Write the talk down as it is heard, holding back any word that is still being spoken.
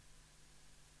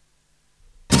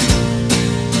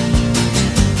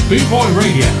Boot Boy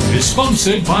Radio is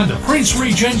sponsored by the Prince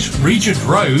Regent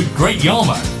Road, Great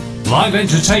Yarmouth. Live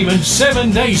entertainment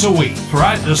 7 days a week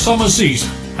throughout the summer season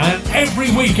and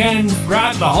every weekend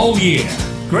throughout the whole year.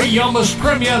 Great Yarmouth's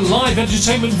premier live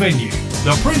entertainment venue,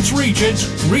 the Prince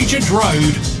Regent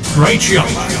Road, Great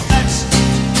Yarmouth.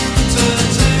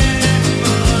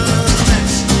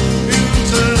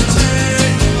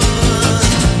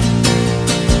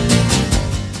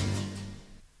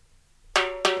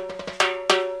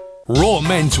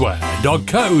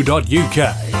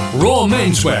 rawmenswear.co.uk. Raw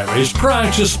Menswear is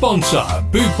proud to sponsor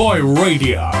Boot Boy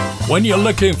Radio. When you're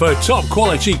looking for top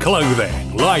quality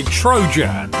clothing like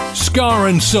Trojan, Scar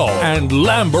and Soul and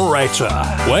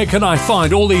Lamberetta, where can I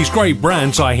find all these great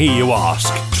brands, I hear you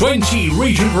ask? 20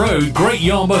 Regent Road, Great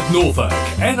Yarmouth, Norfolk,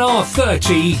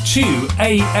 NR30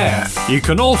 2AF. You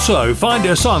can also find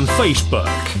us on Facebook,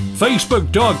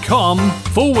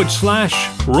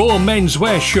 facebook.com/Raw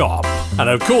Menswear Shop, and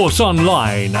of course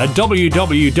online at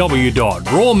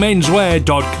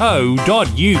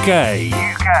www.rawmenswear.co.uk.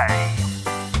 UK.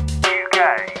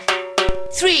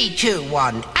 3, 2,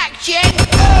 1, action!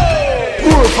 Hey!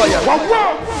 Fire!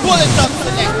 Bullet up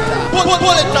selector!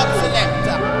 Bullet up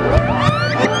selector!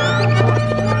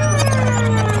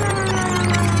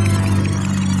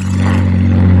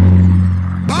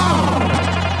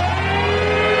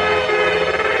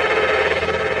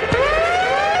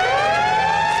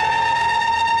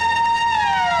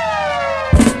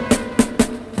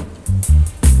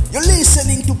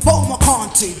 Listening to Paul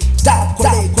McCarthy, Dab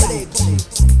Collect,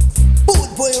 Boot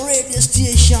Boy Radio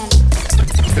Station.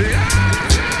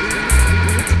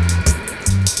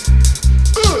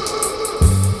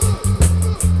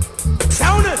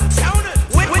 Sound it,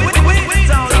 wait,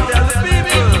 sound it, tell the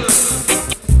people.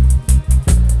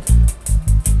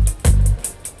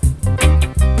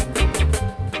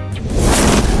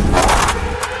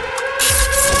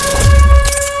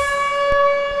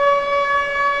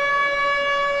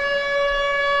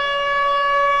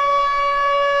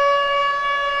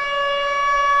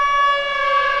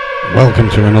 Welcome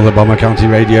to another Bomber County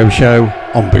radio show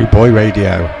on Boot Boy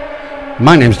Radio.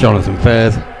 My name's Jonathan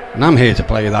Firth, and I'm here to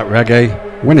play that reggae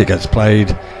when it gets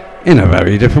played in a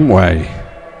very different way.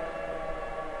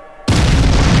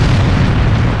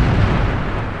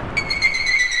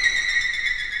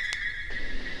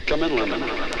 Come in, London.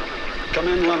 Come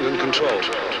in, London Control.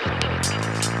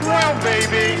 Well,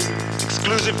 baby,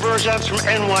 exclusive versions from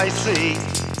NYC.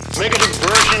 Negative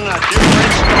version of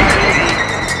different stories.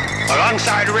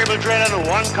 Alongside Rebel Dread and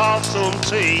one called Some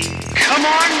Tea. Come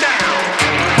on down!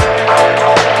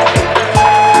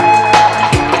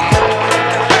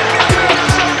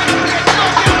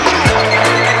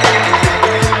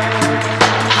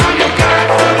 I'm your guide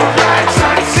for the right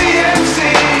side, CMC.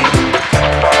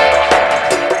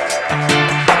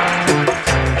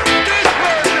 This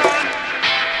version.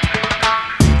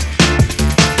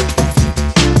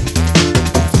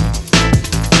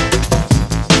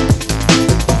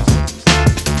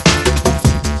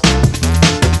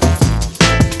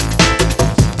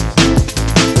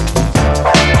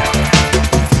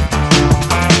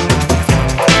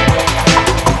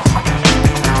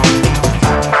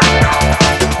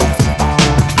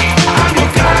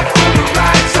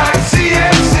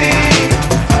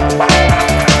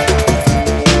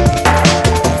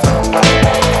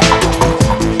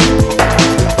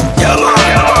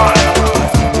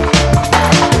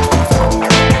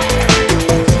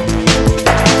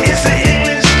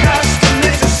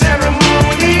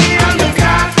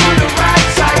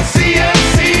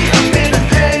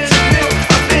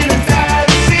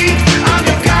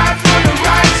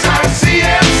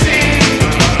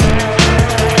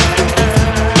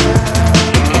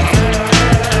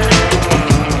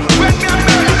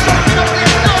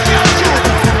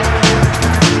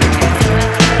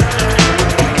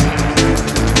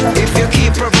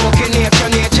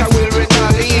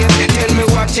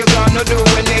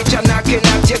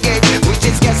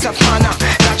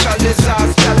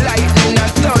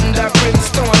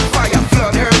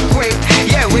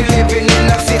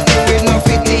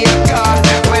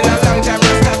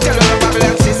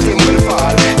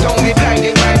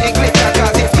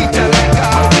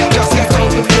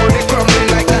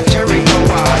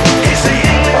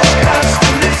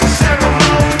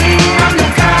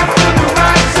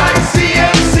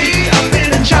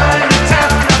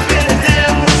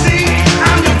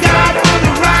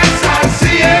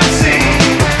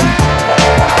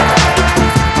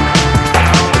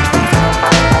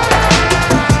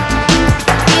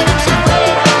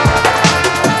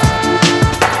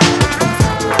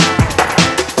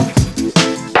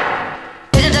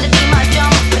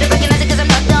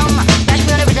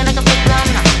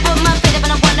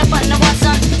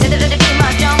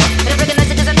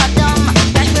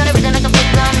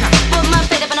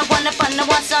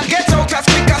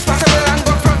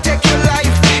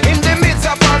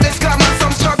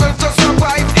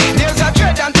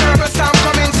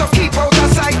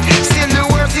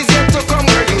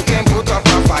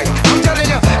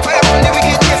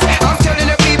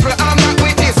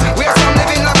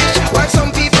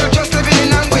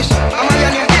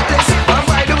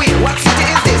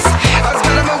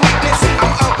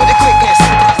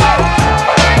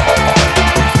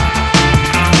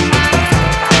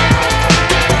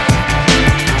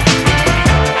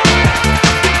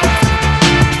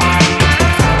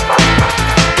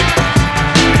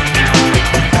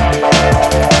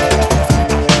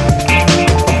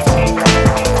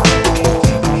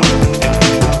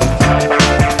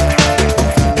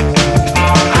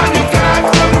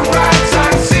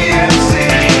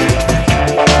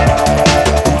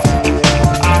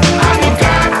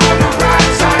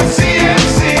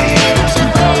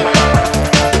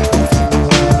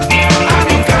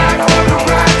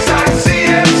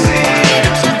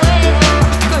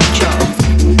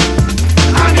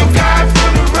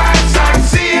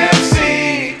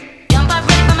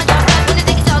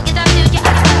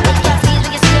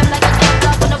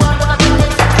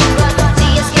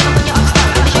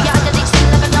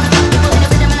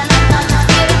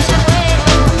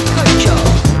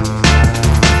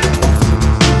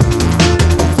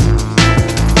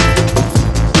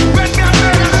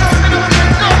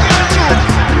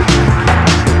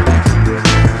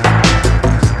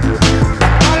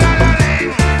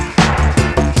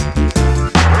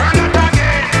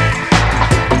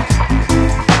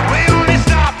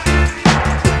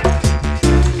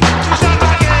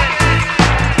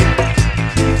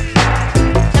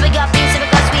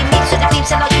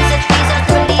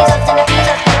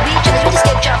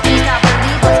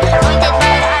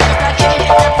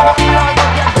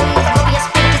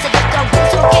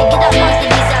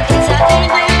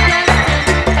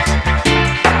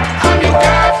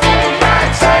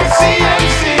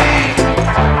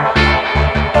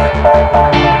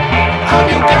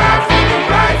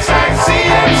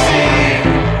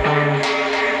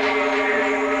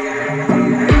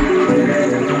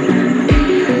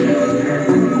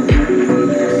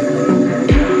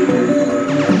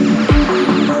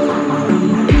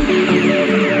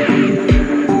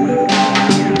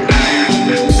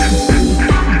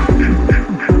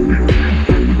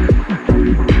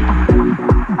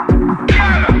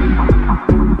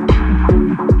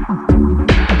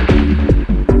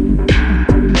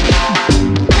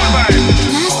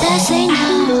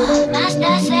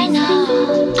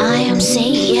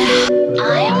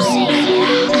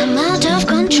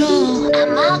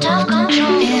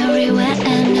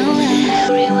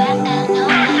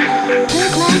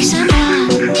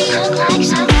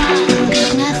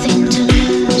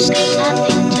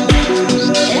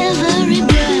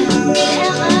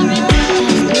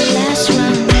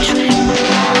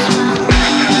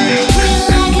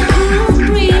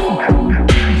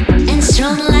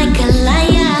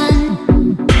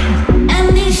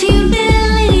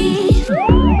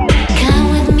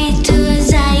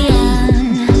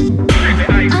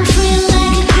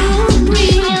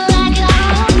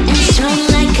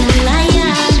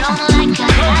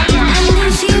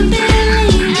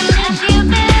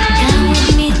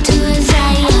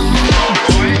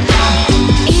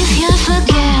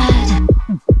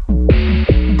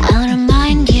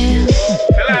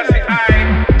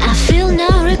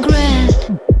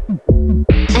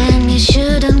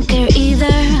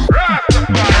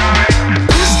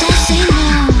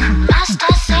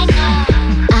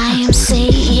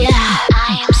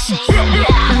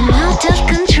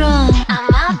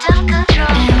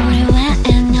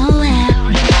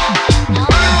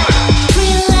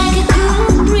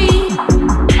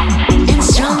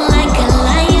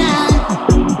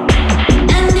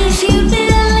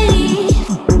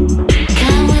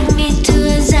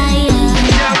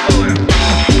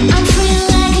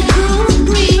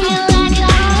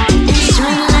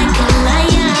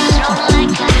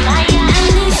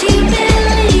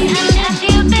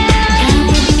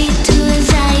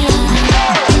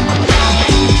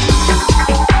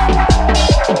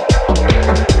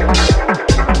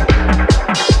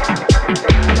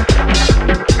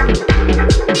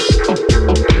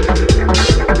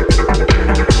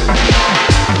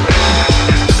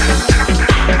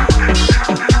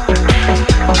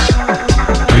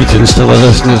 Congratulations to the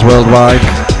listeners worldwide.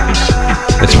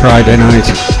 It's Friday night.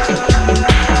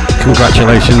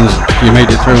 Congratulations, you made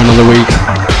it through another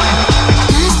week.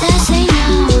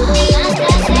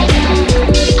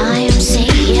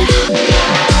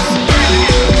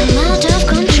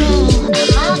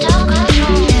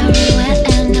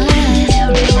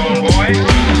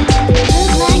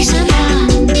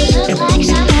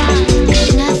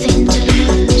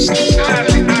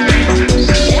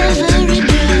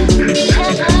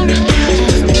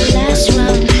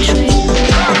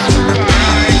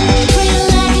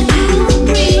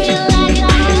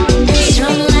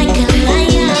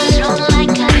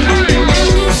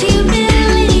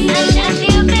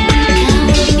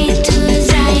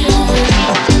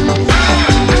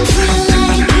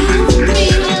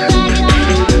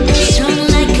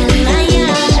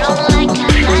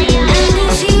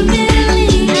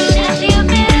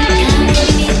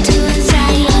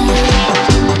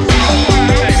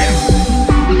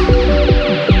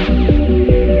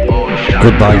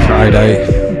 Goodbye Friday.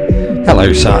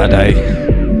 Hello Saturday.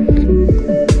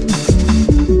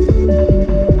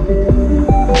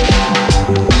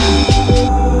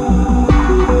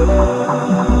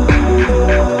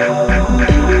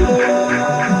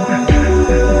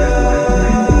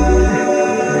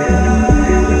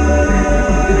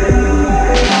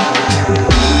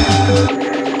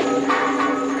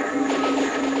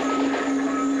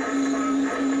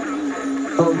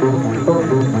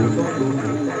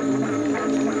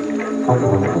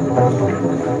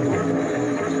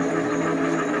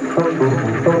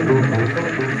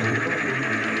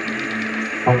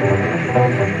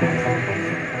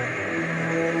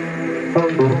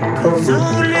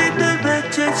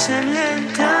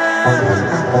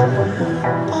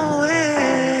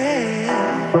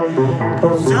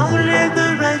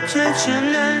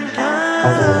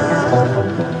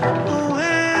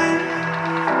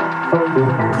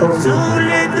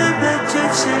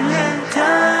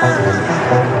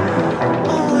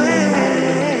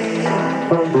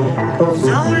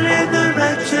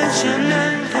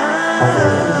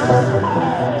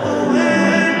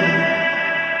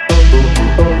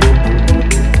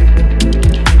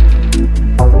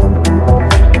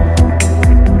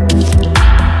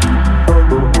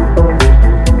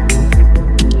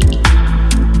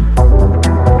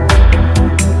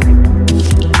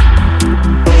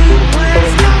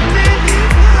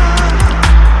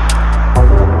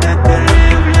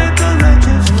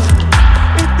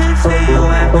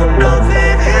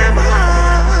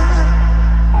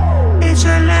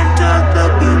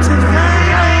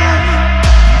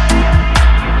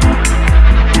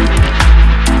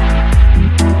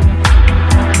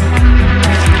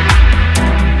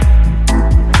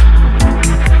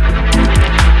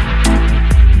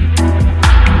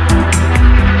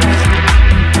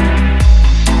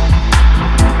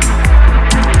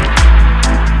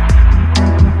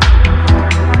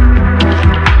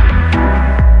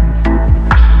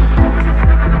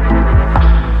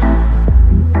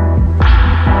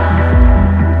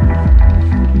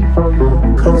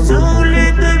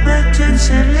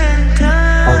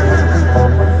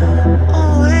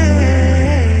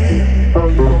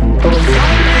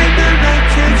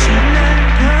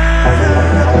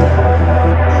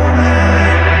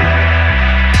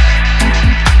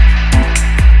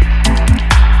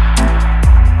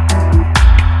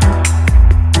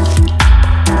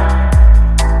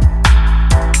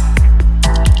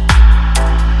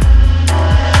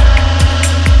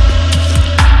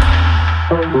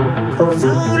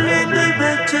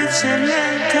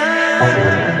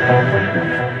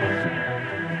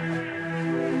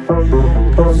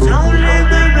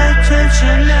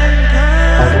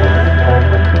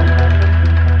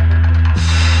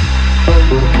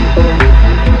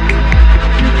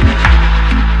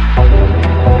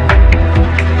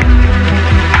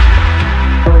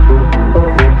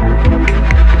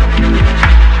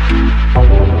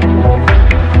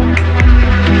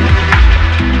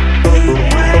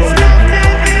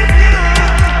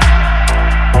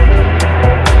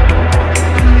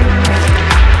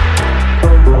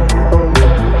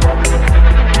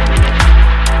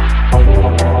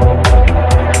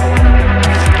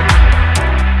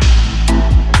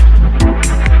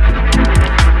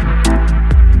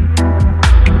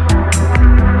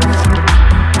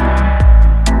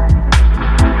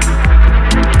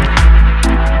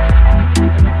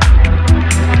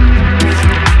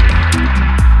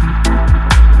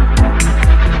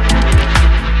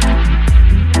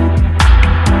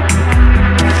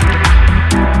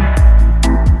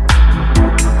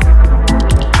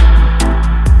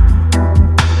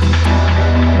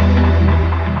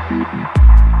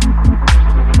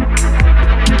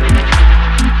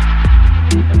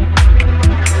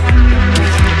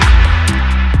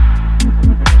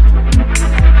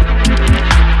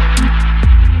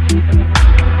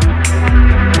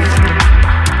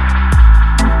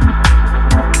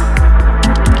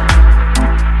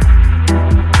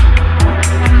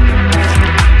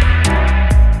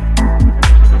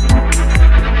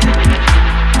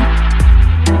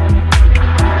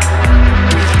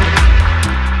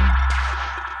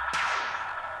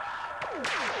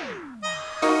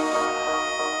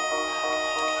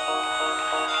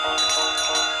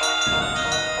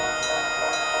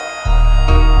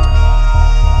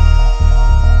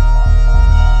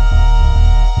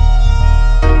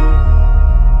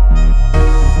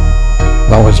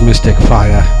 Mystic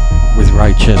Fire with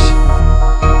Righteous.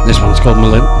 This one's called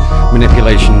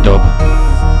Manipulation Dub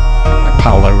by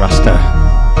Paolo Rasta.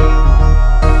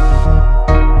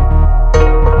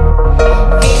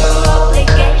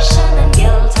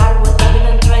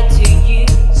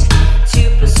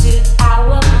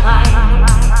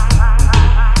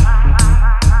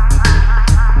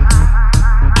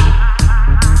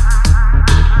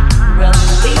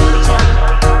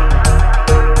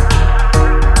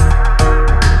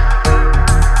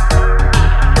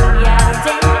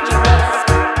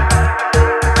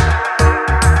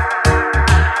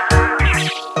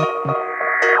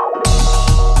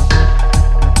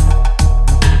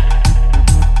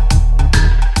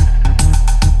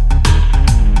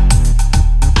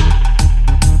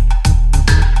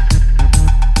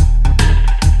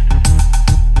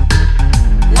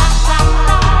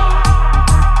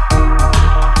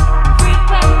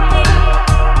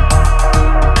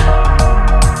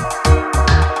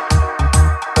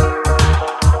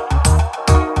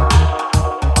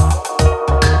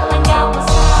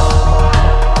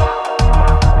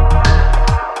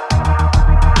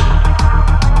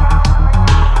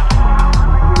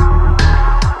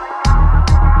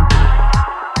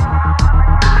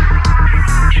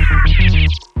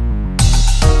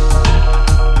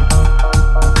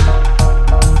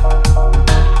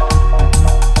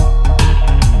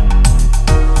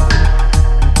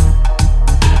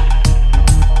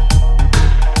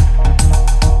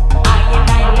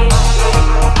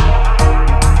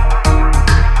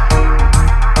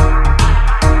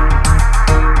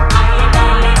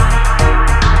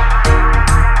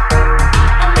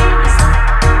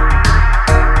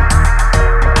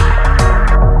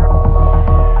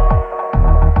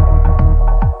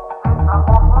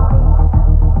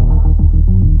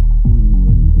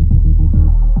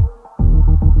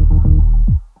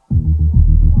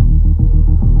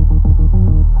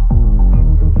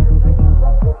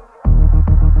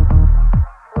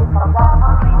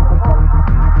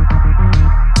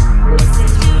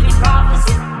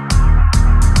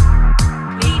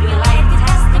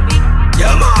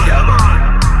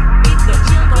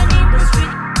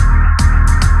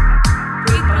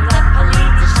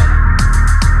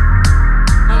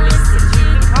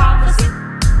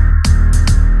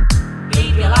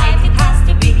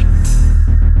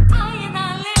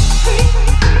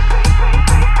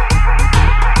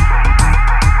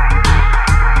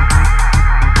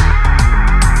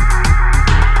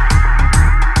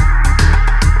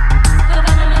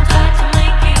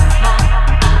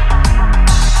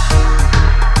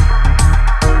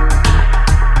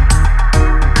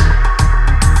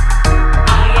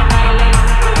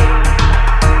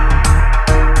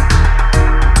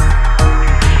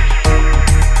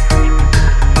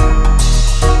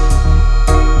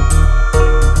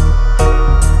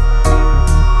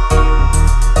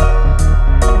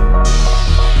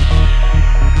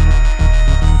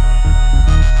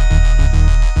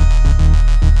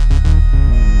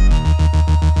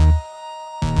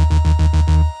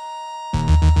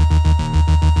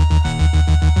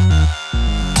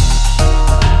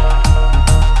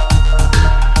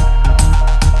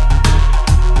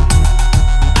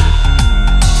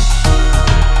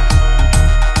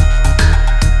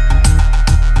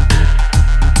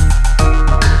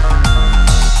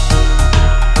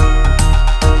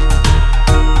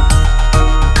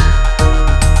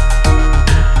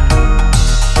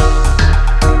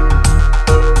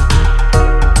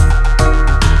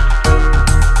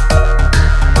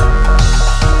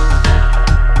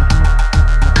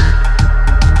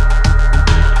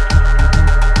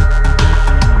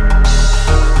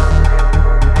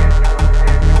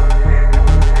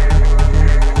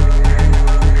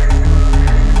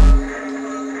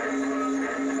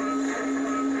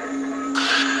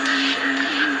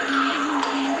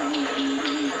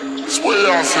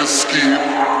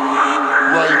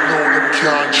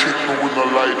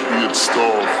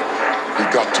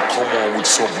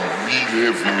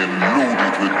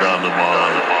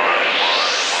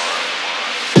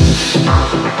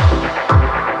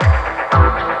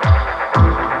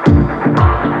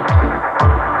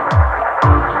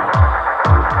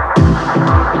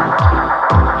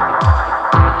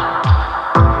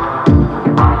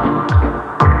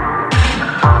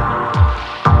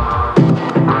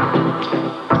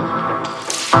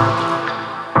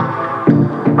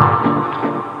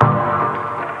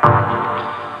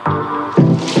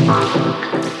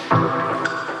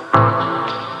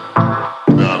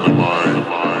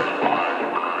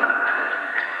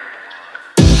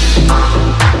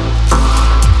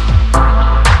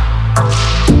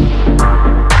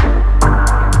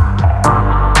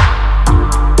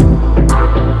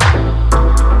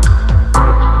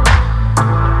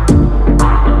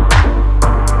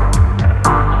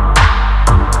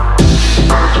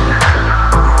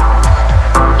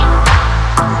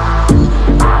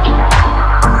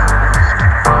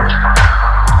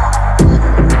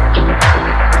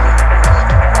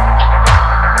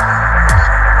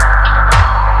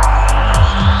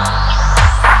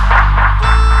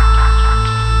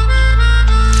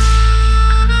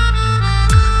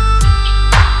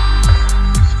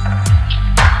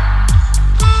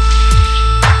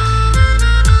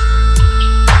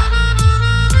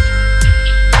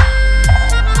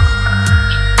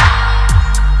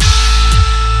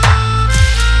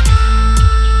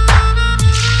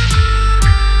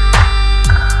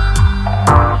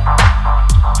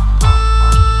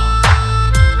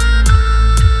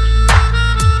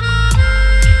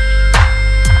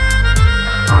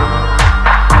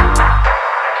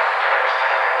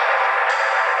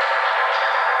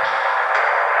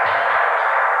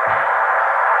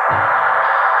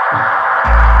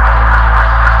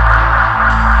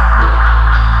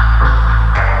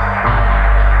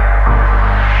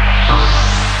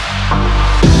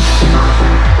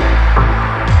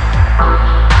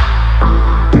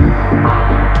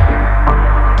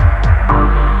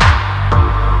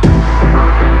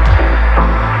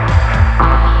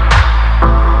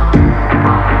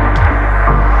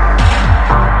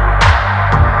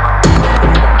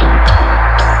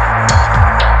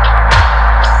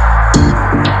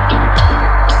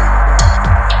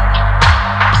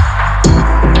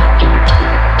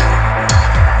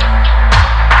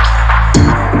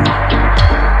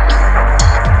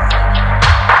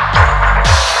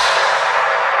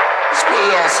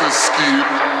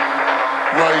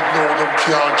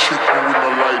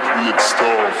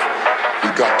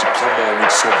 got to come on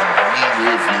with something real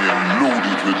heavy and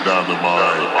loaded with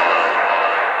dynamite.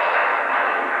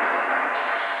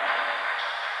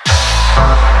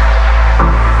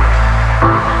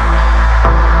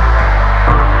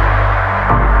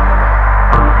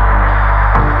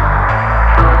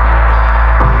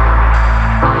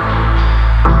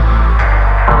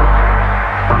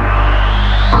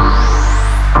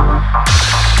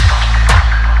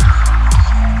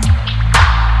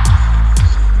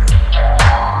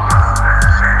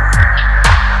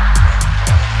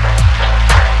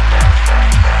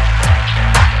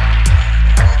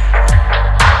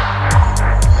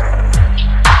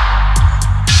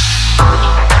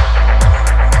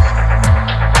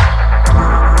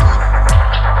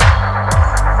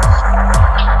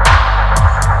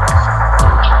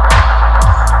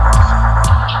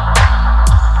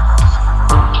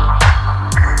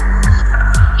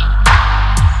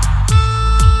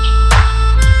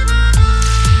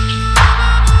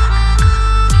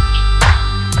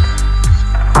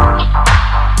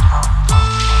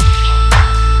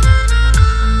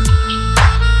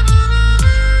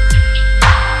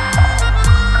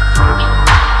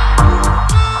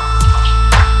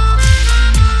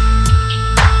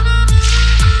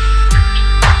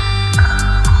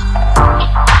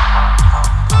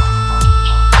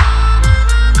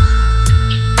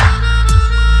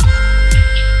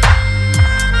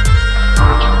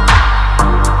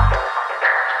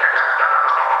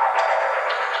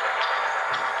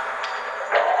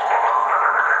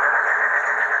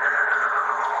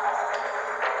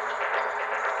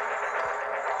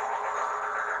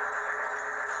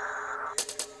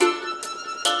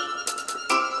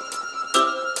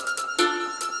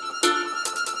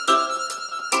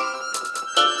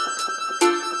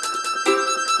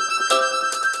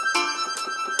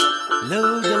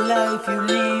 Love the life you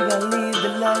live, I live the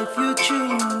life you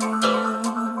choose.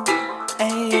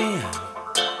 Hey,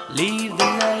 live the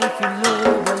life you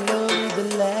love, I love the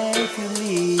life you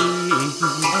live.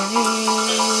 Hey,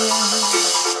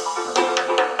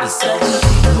 it's time to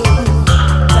go,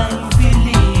 time to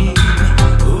live.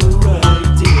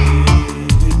 Alright,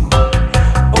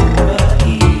 over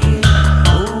here,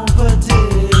 over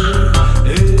there,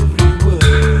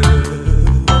 everywhere.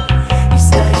 It's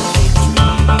time to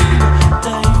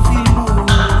time to move,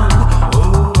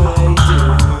 alright,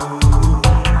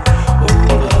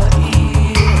 over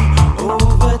here, over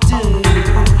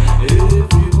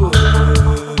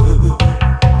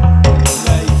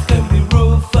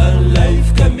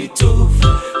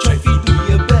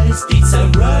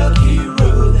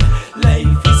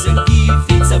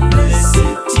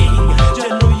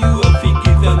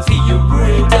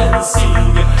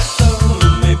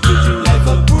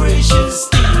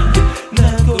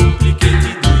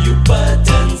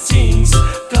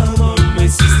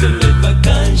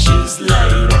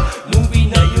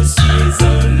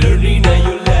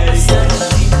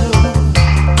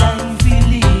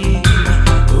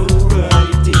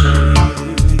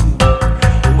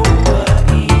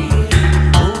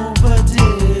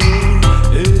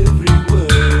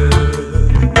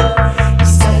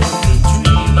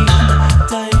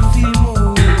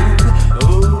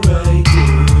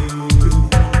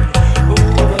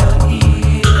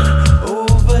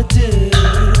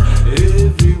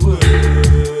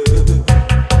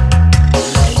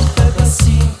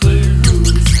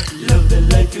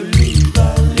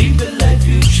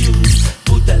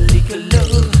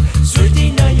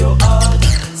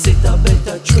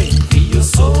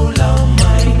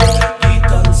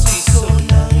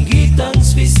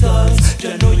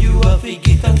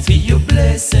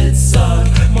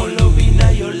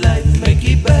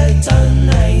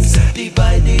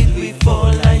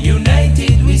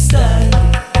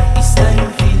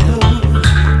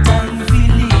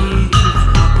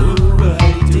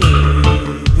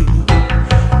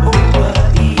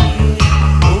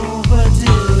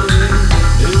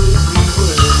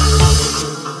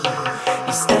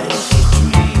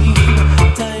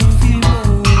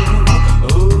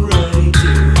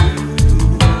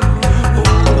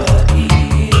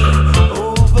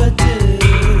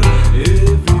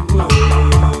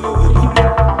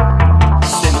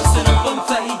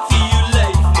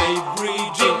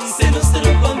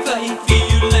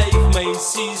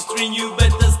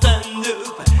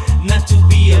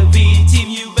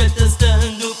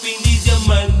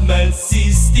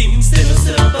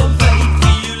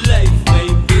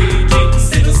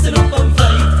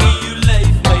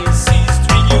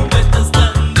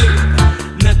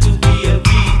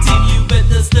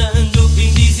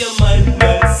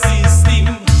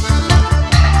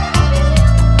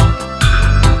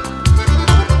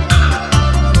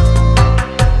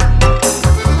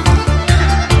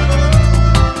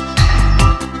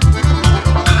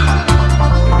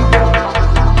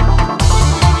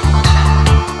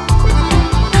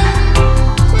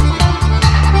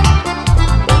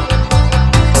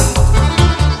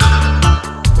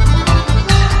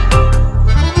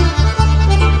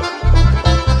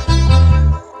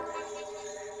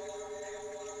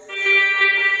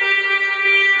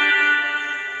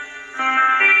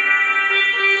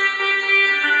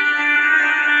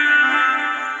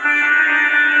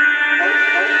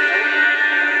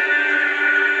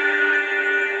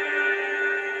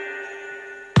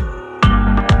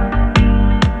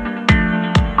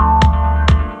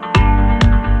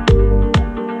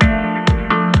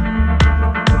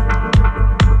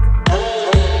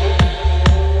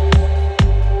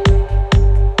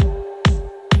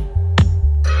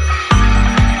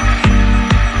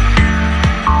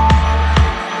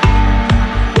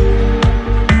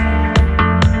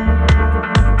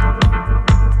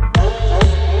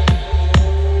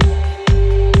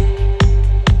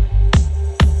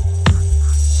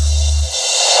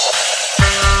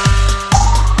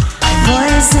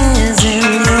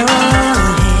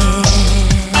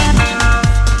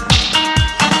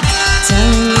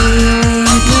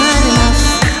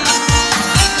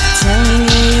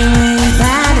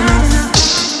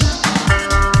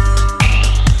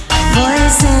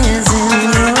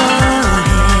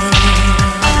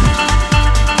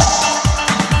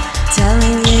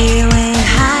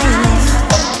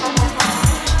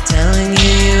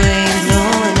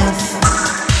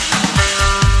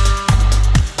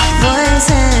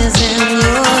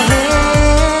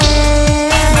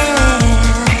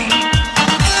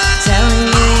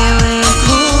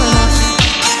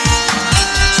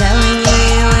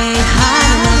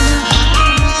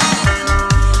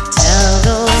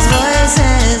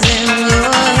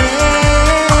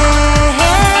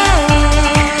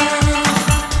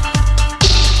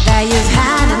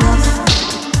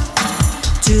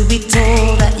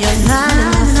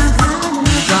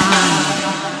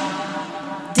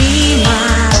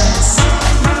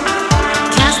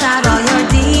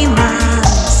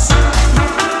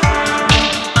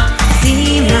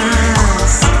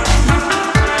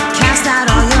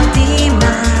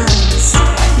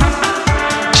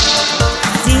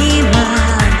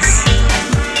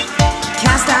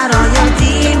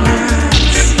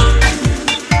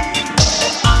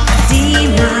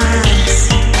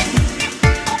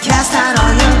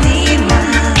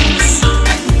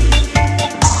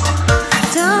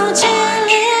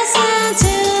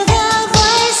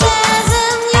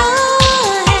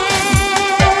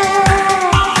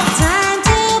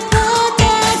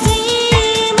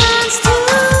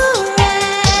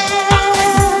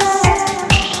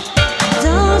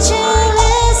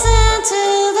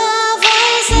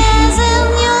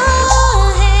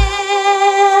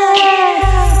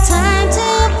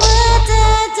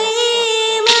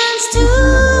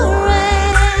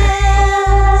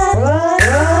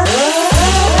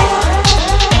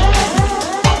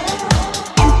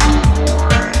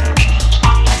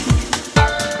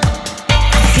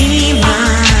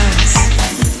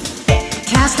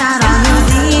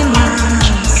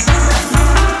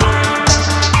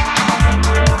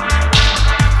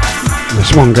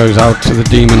one goes out to the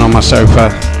demon on my sofa,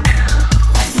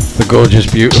 the gorgeous,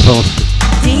 beautiful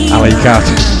Alley Cat.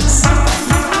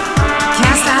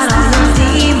 Cast out all your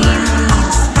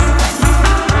demons.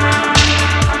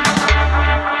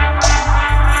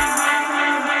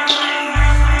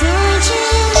 Don't you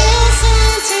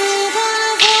listen to the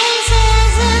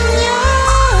voices in your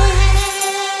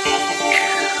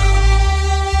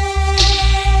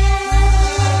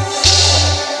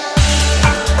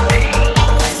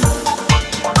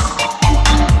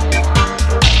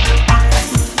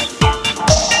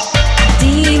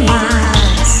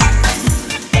demons.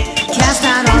 Cast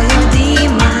out all your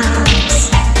demons.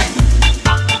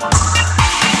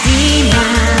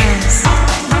 Demons.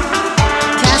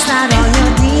 Cast out all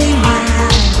your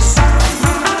demons.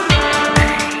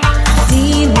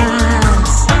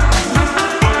 Demons.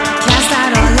 Cast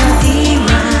out all your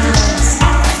demons.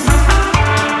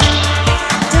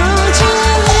 Don't you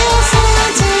listen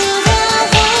to the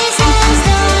voices.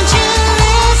 Don't you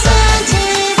listen to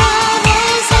the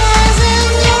voices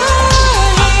in your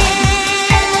head.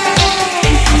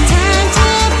 Time to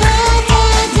put the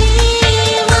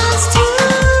demons to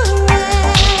rest.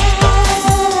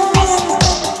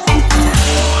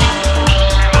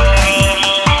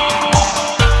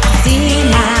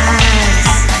 Demons.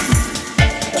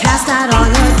 Cast out all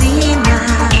your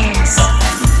demons.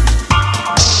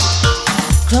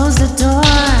 Close the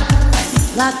door,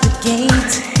 lock the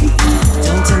gate,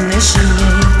 don't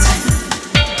initiate.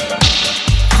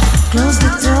 Close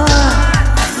the door,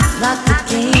 lock the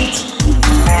gate,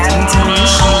 don't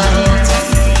initiate.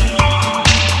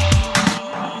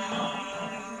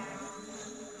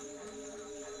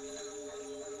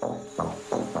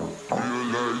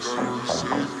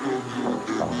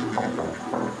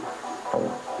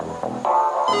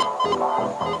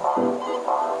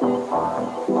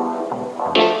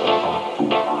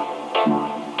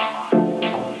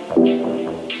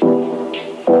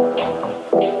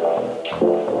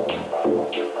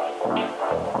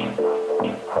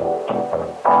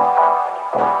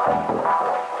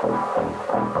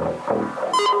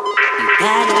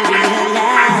 Gotta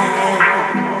realize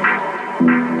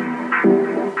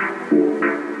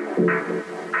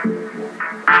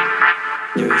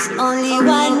there is only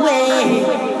one way.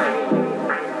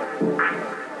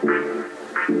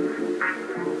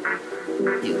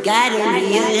 You gotta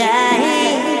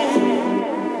realize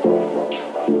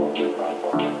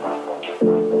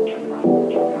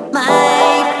my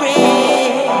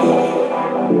friend,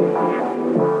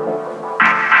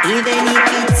 even if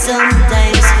it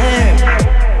sometimes hurt,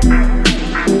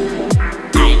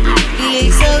 and you feel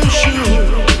so sure.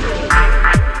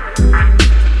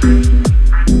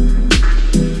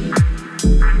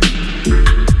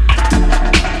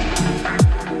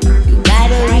 You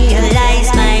gotta realize,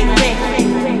 my friend,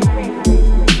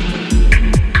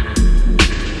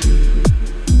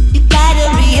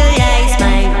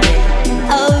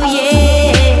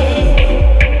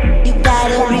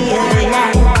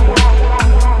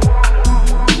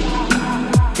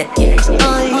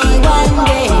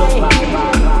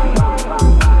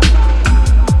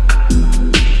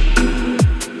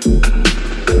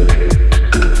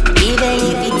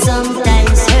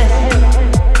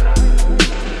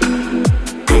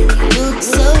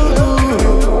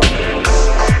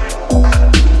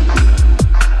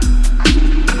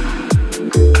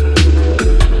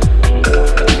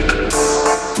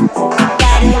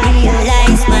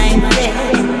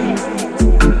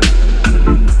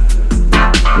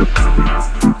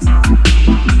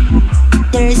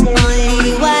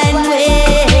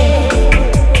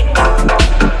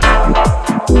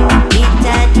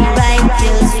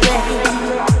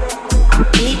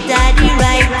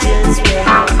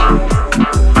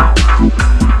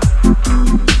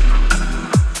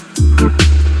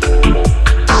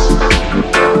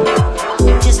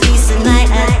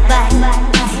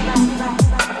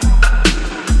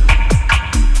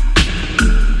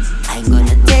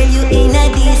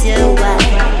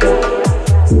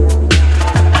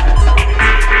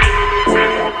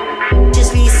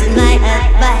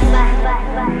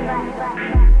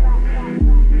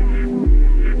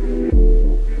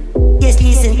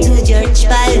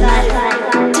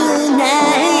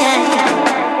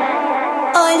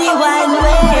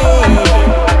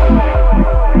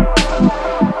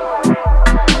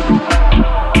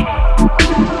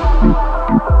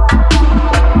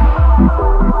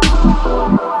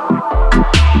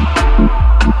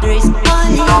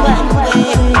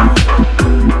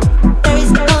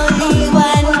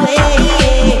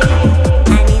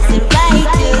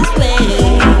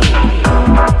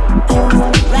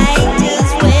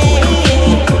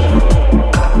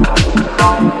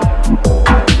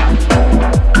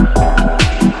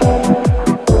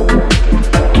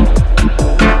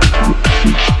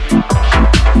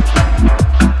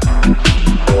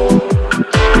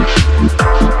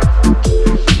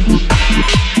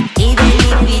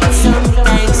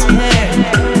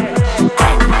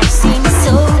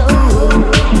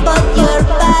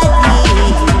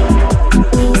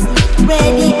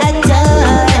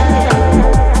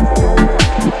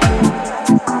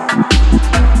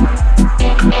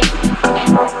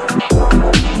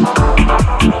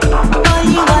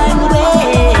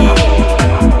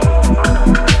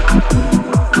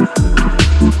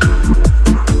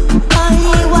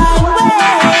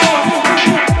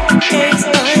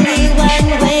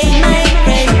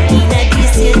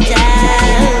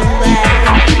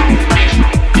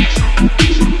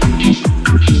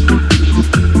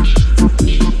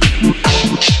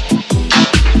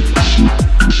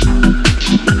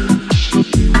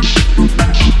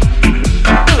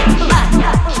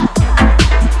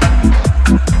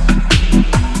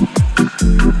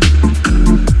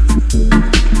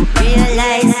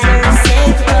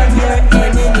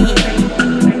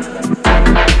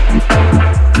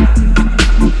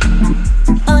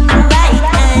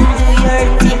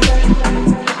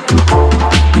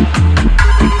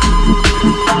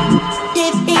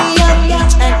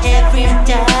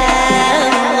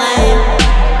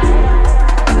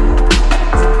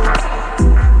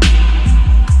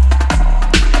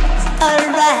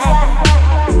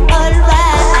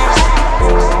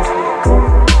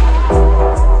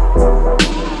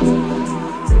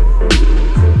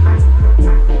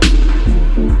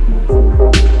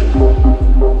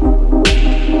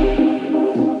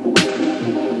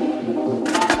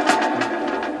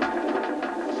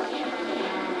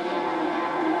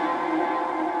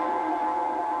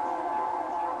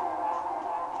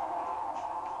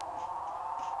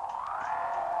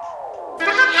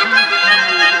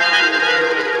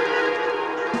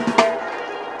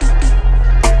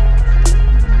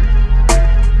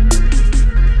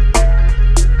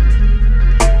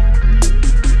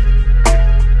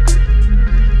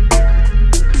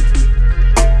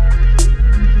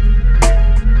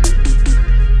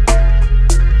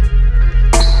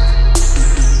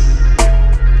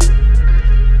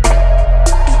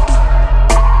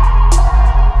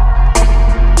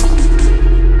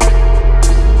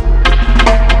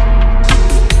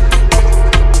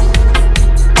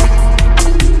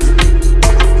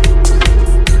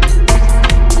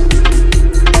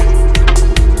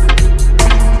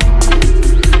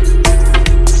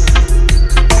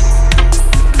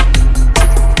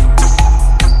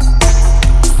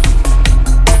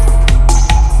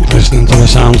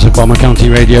 Bomber County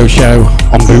Radio Show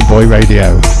on Boot Boy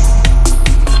Radio.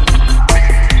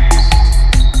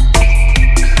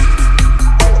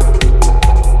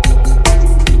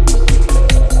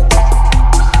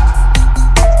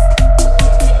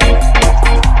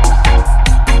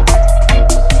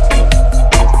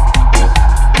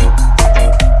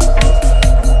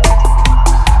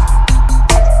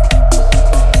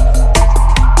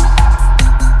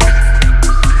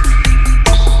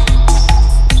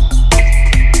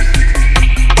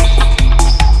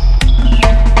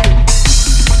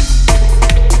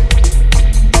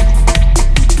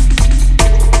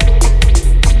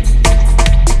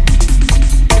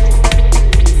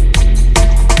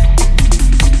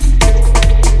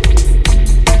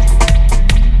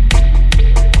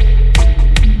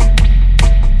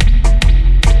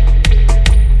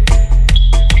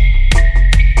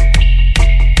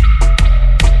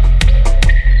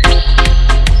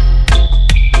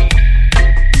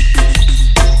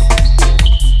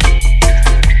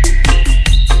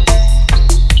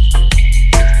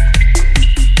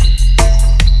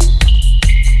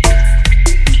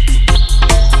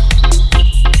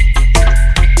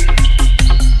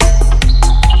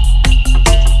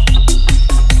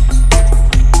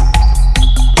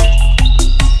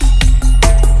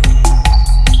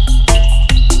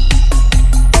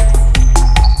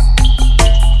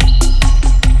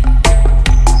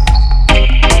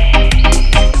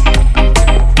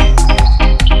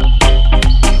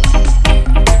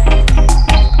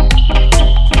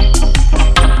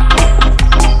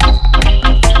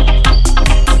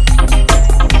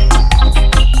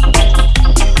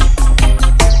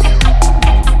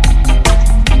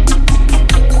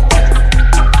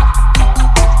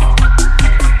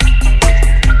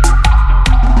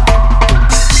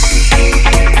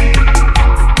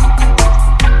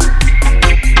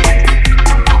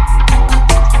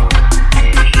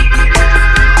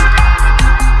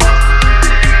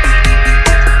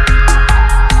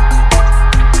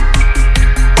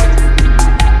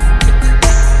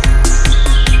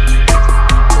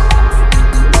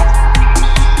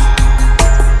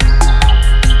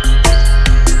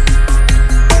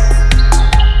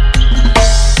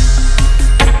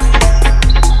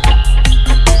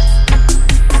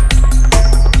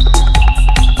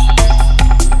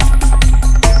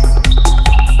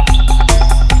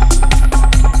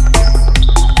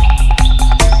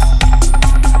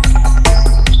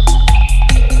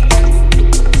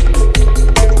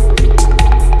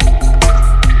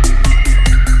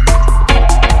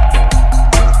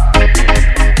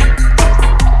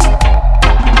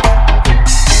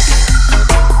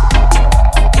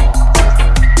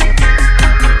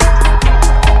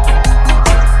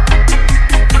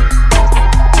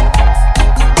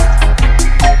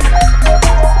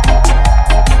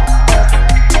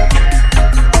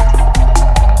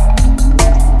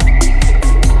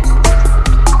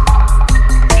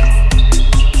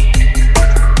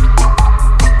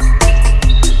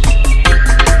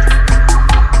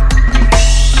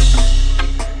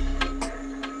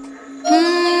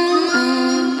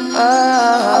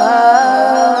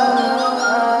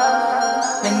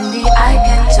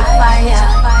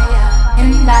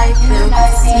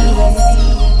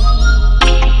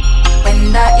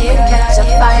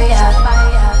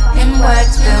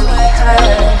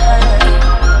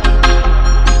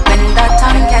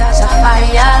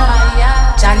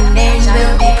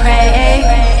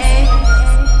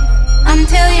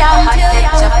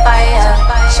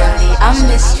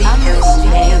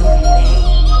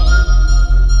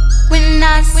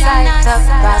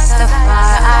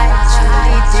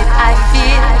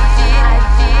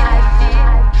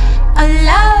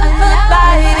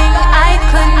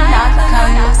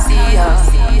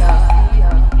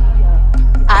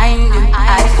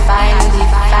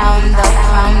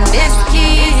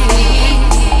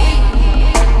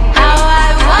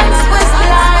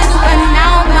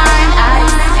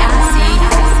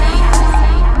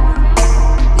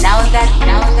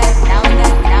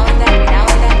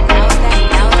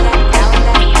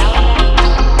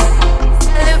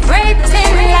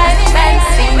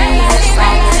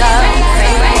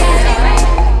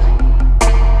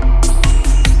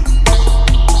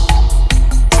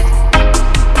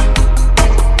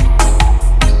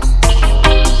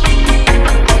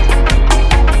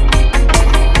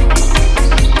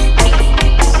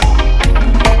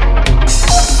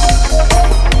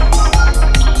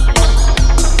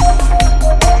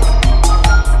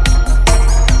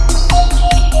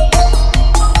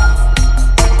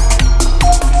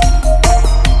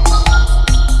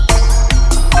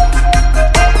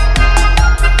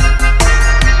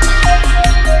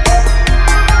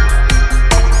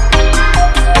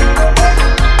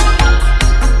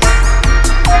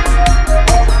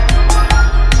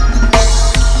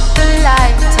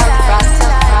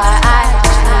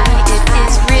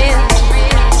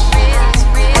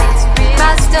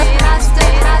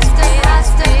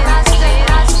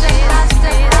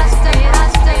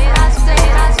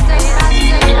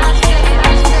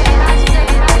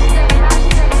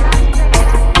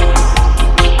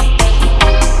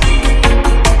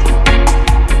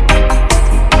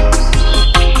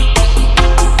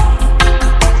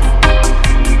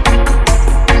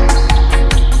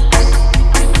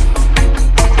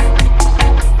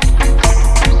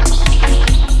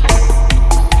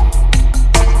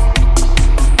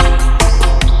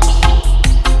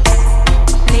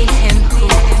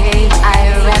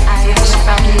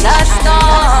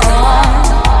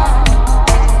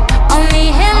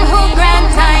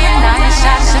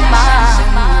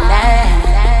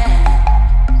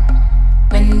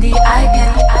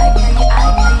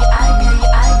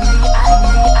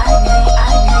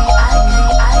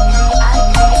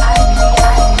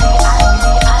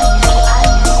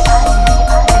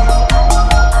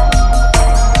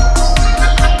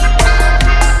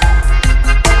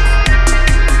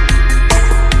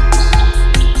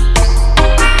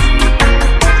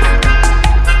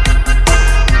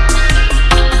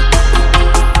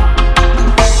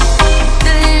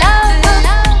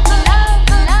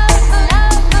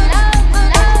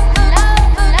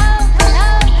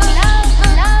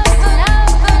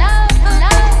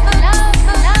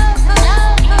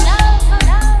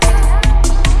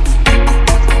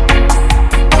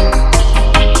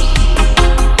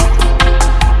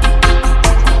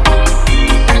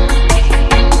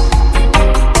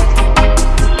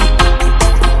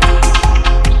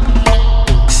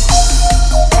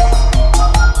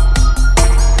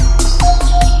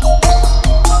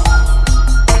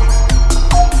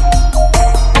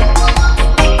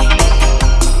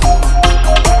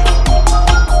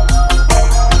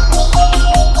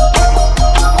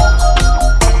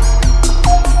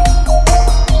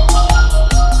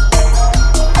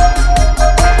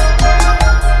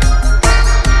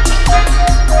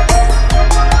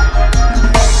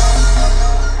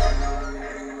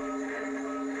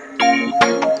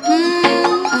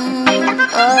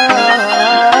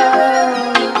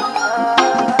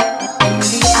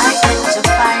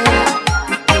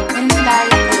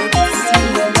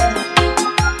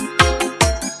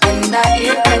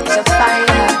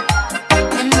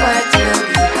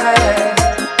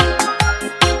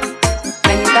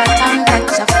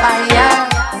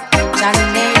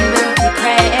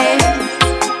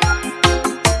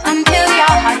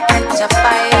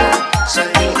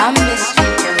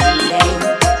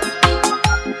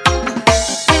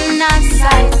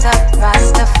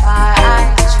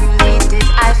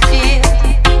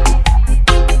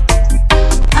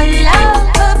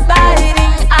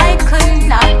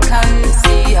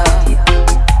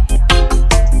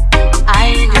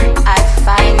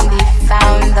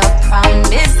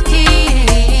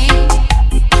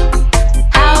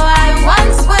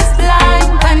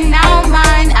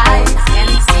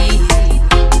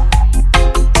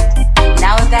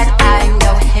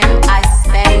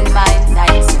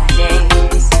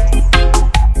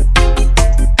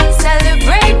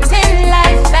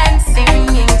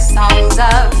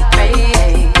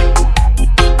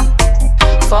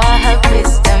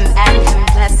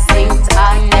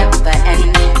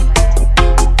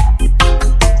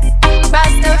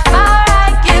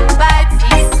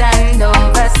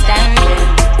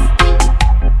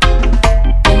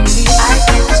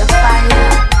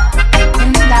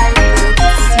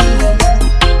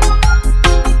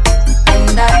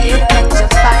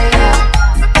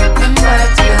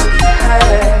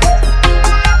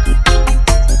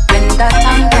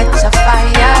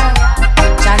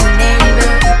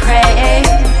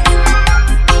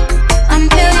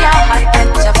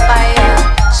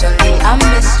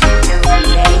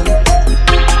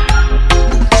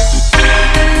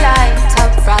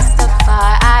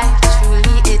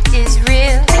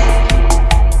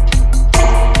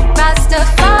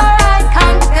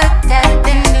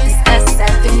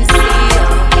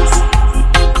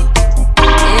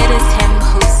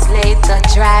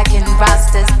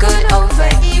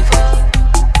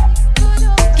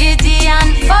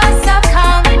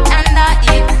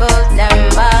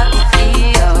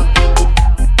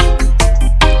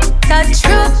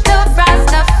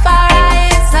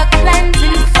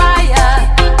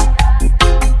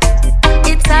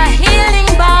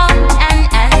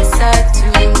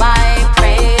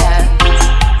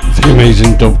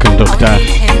 amazing dub conductor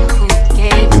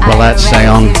who let's say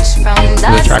on with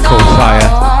a track called Fire.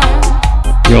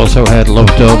 You also heard Love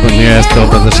Dub and the Earth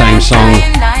Dub of the same song.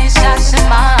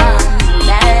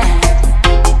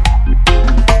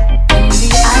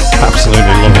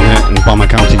 Absolutely loving it in Bomber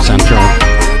County Central.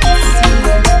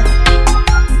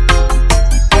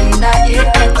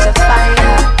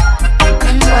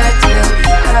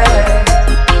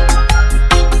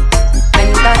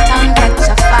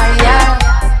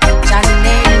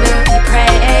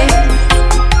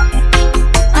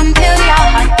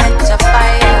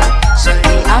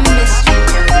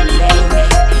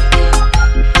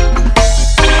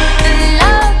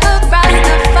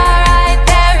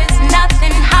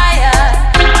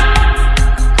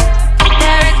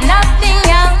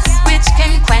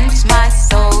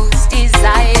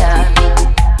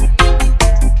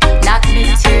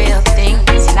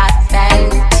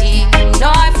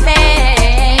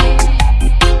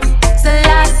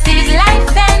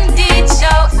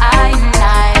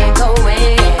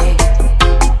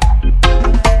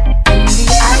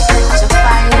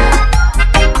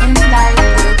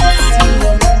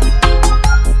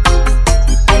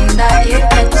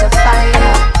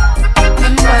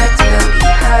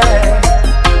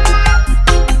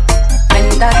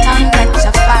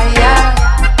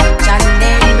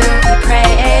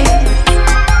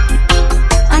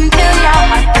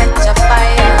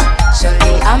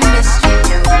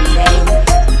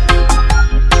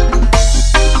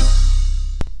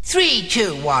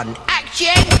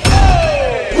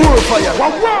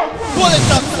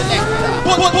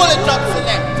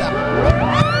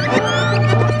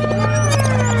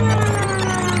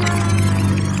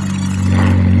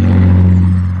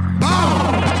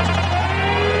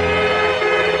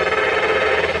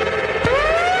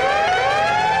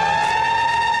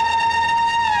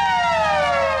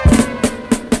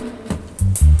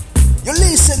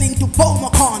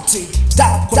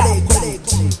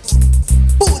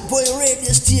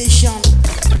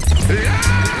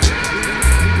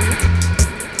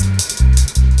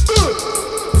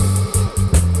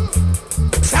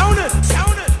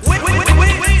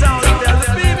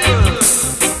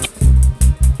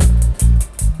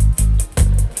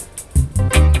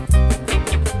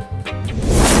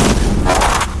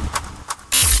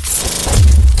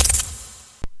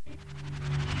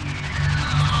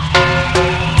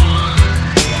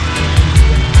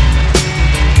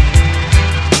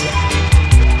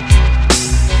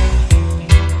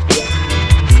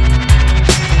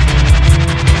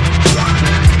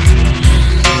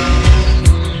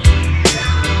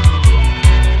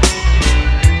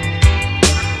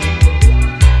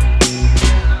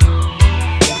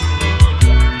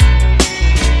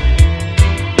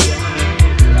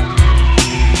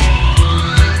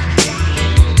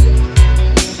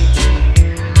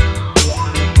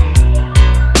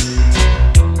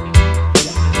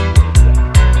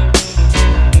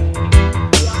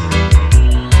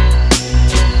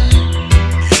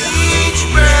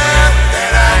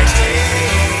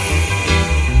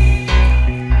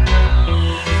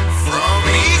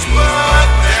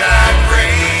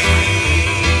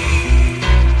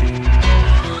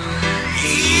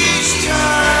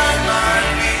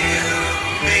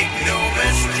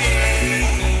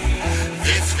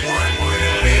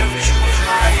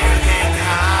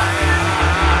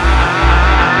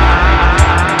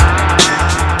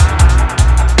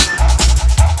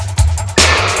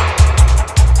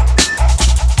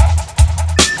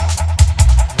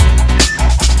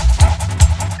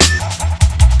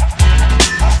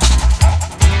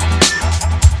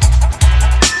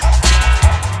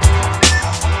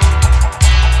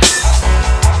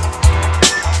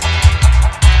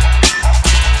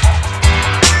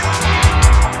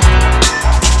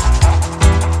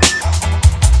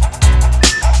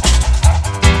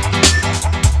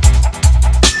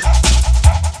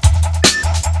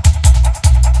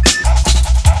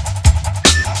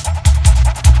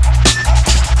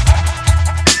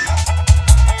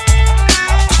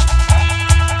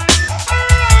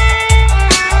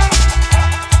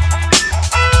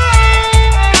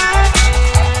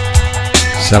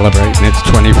 Celebrating its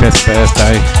 25th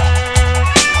birthday.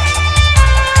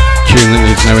 Tune that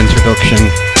needs no introduction.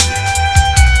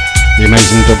 The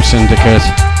amazing Dub Syndicate,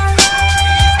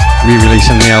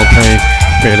 re-releasing the LP,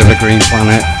 Bit of a Green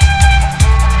Planet.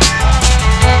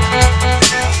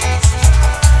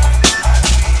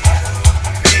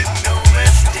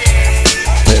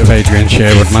 Bit of Adrian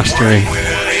Sherwood Mastery.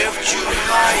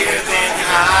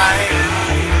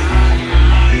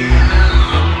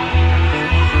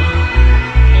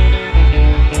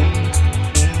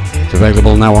 It's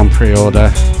available now on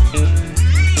pre-order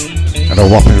at a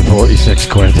whopping 46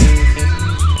 quid.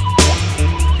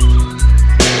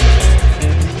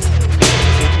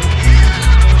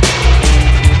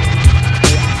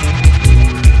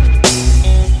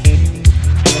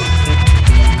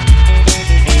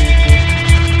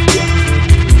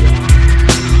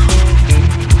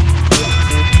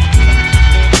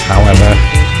 However,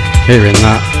 hearing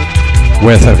that,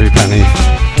 worth every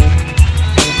penny.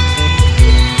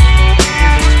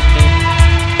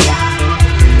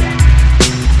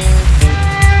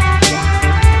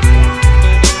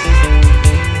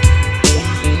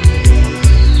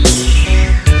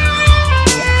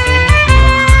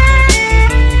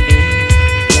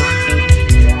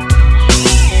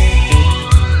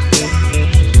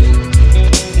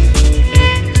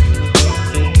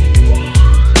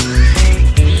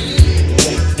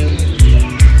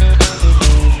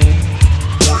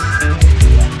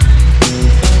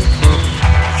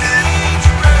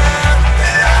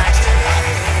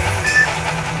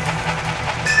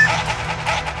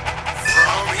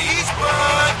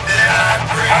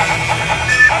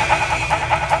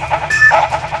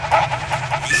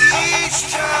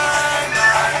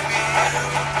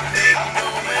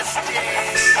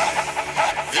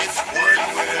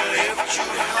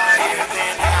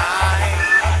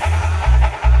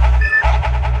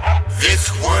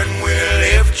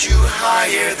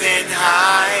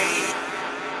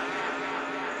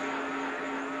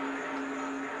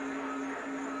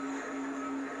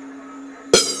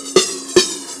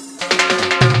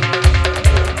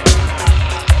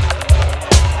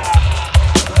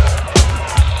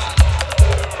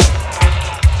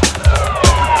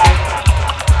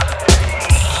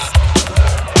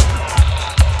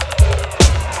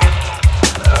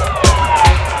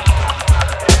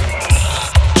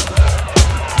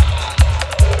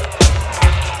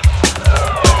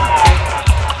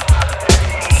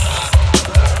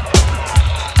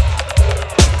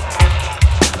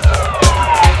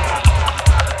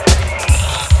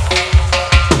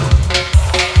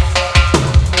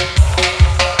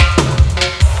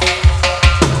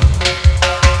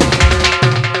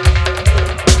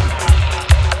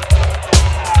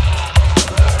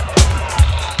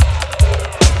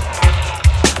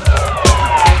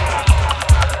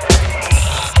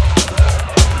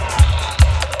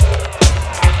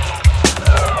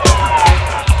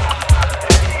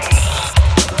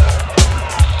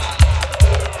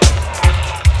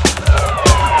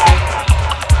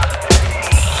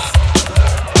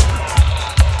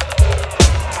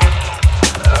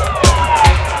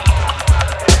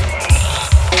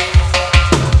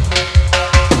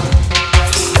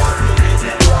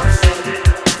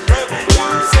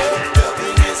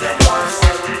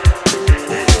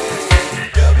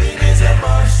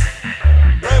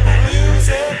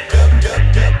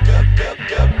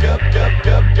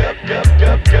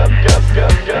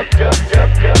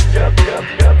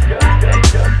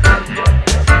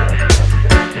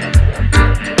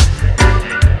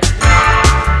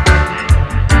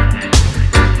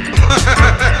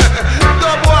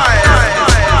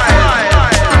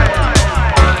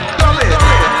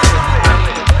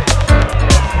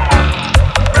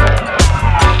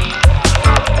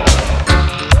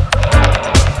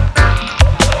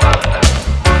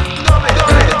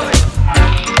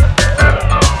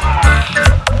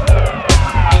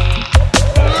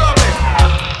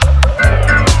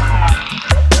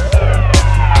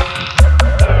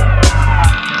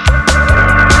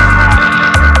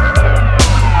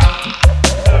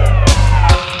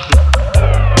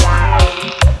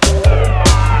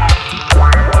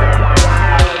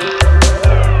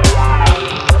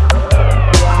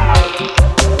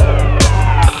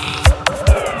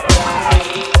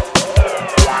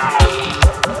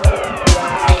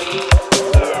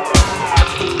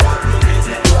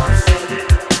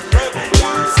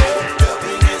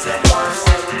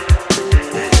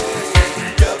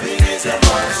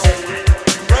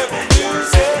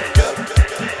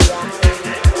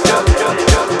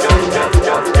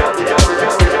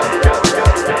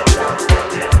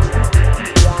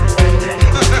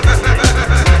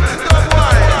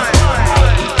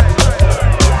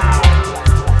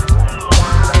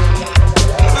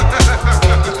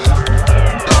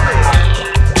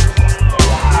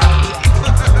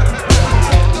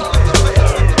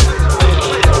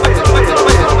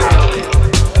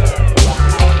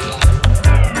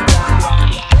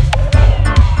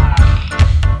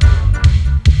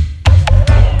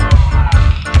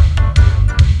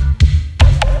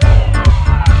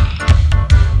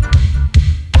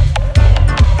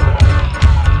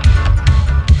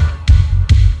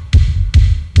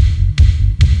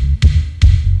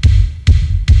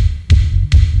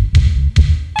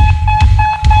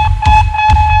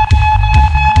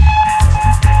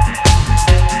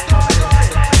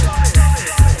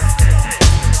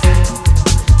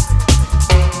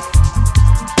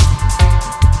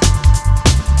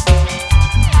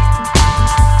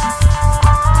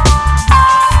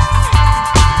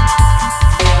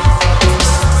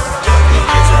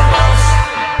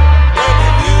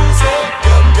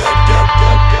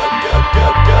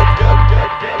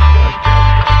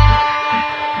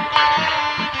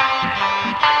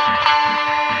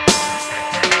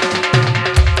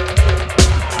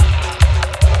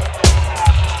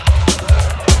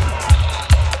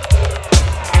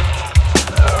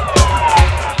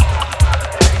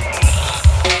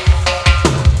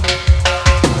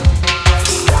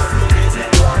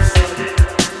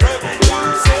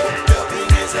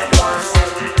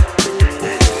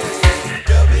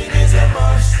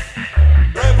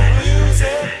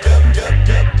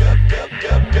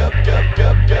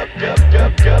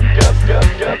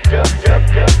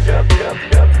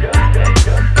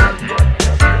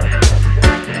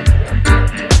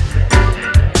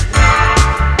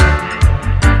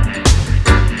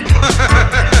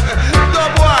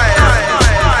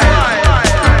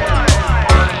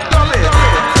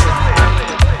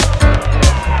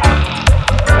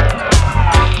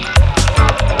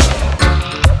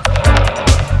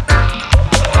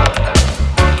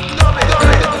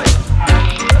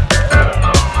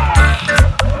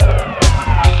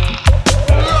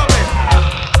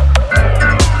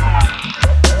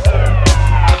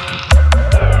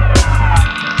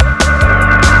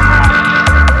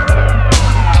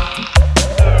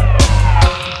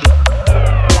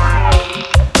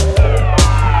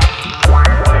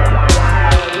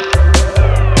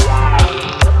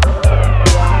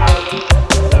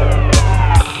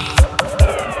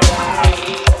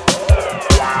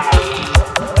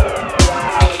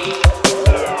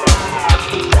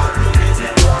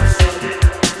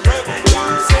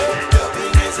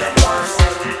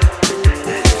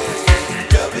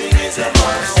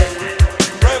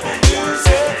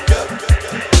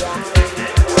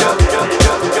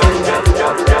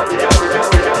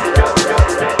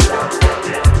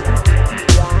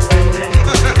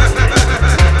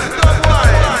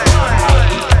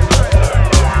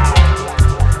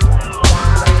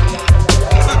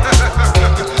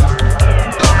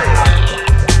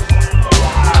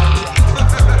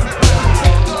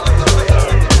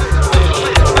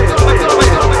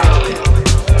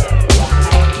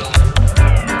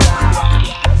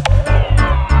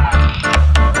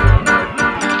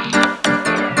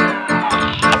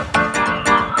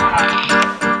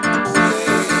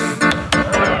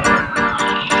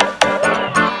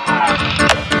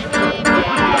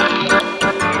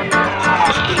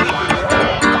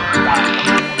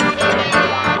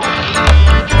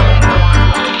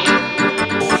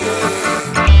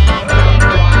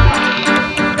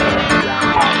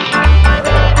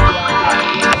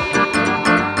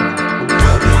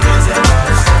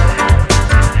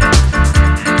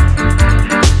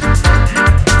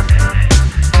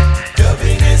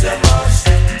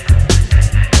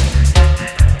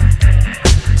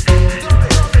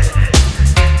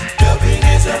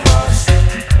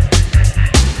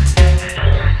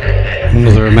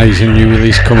 Amazing new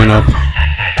release coming up.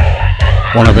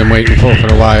 One I've been waiting for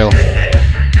a while.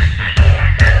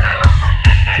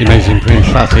 The amazing Prince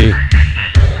Fatty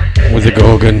with the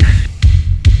Gorgon.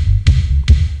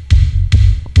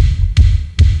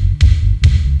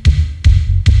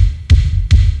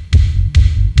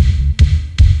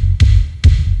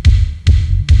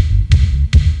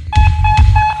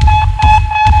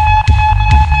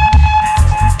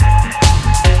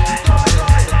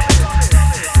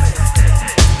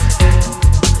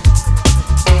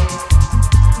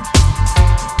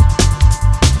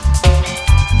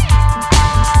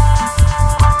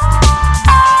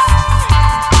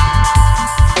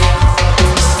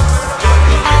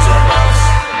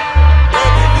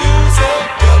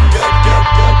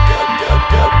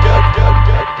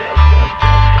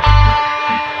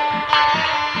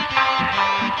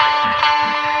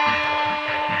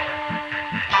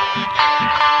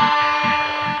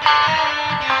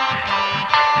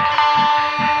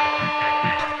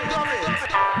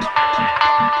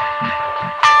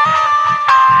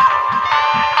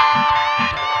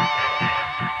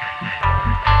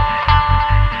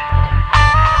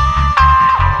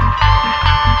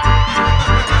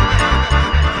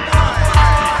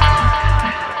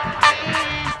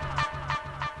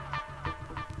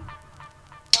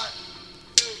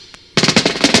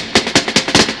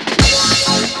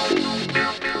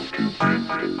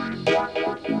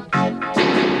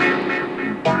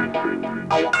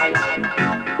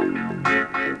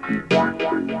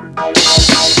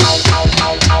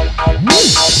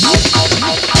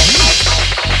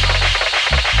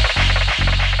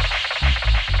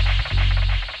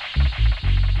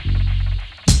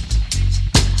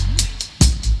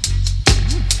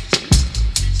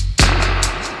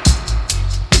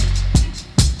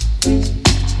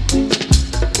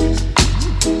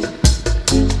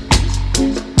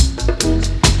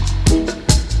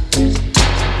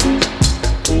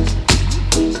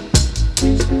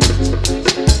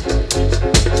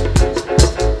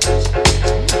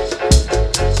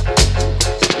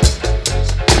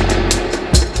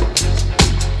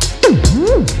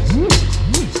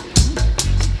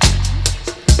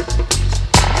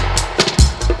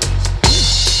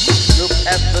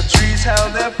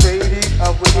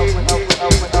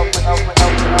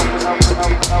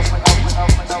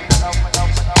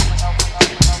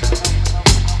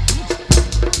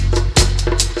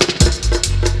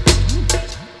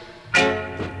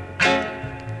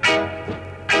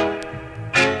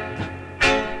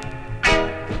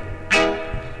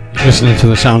 Listening to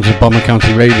the sounds of Bomber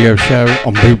County Radio Show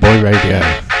on Boot Boy Radio.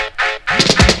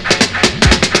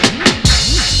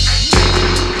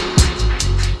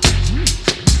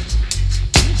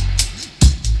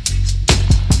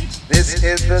 This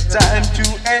is the time to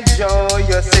enjoy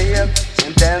yourself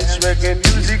and dance reggae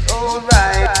music,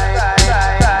 alright.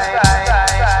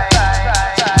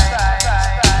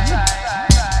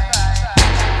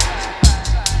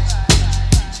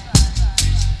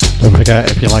 Don't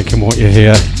forget, if you're liking what you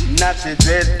hear,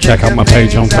 check out my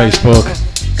page on Facebook,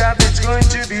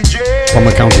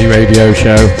 Bomber County Radio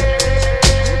Show.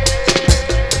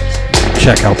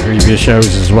 Check out previous shows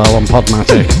as well on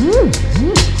Podmatic.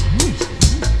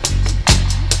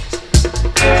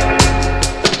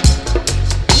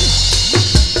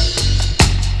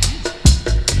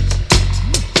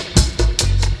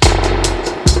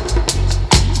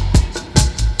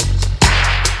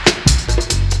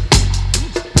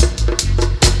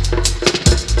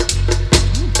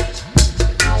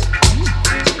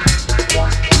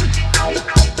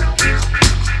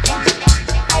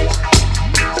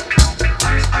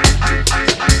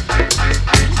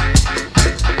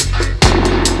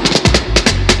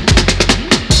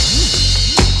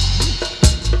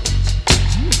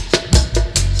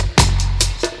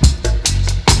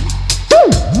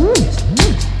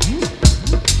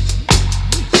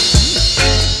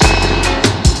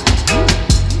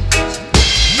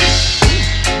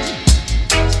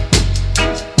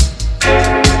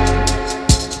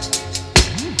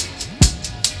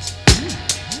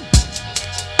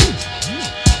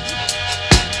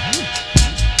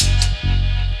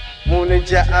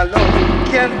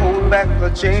 can hold back the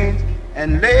chains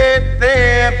and let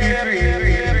them be free.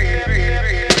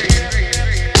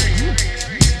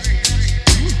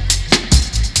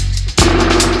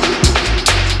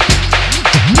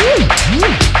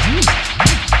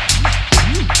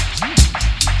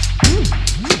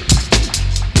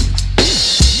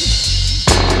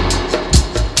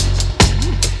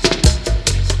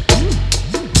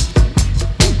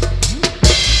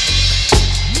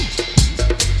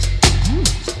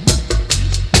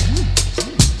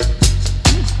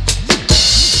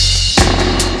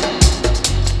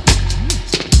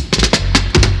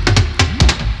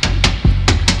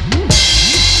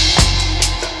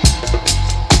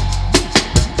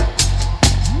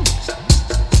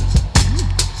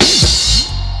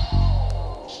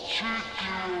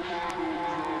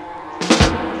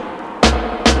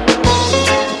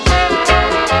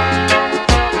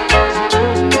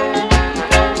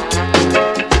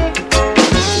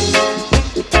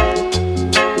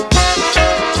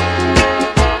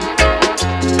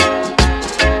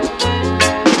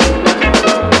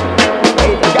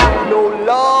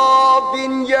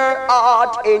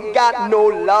 Ain't got no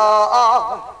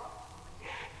love,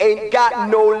 ain't got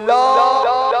no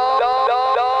love.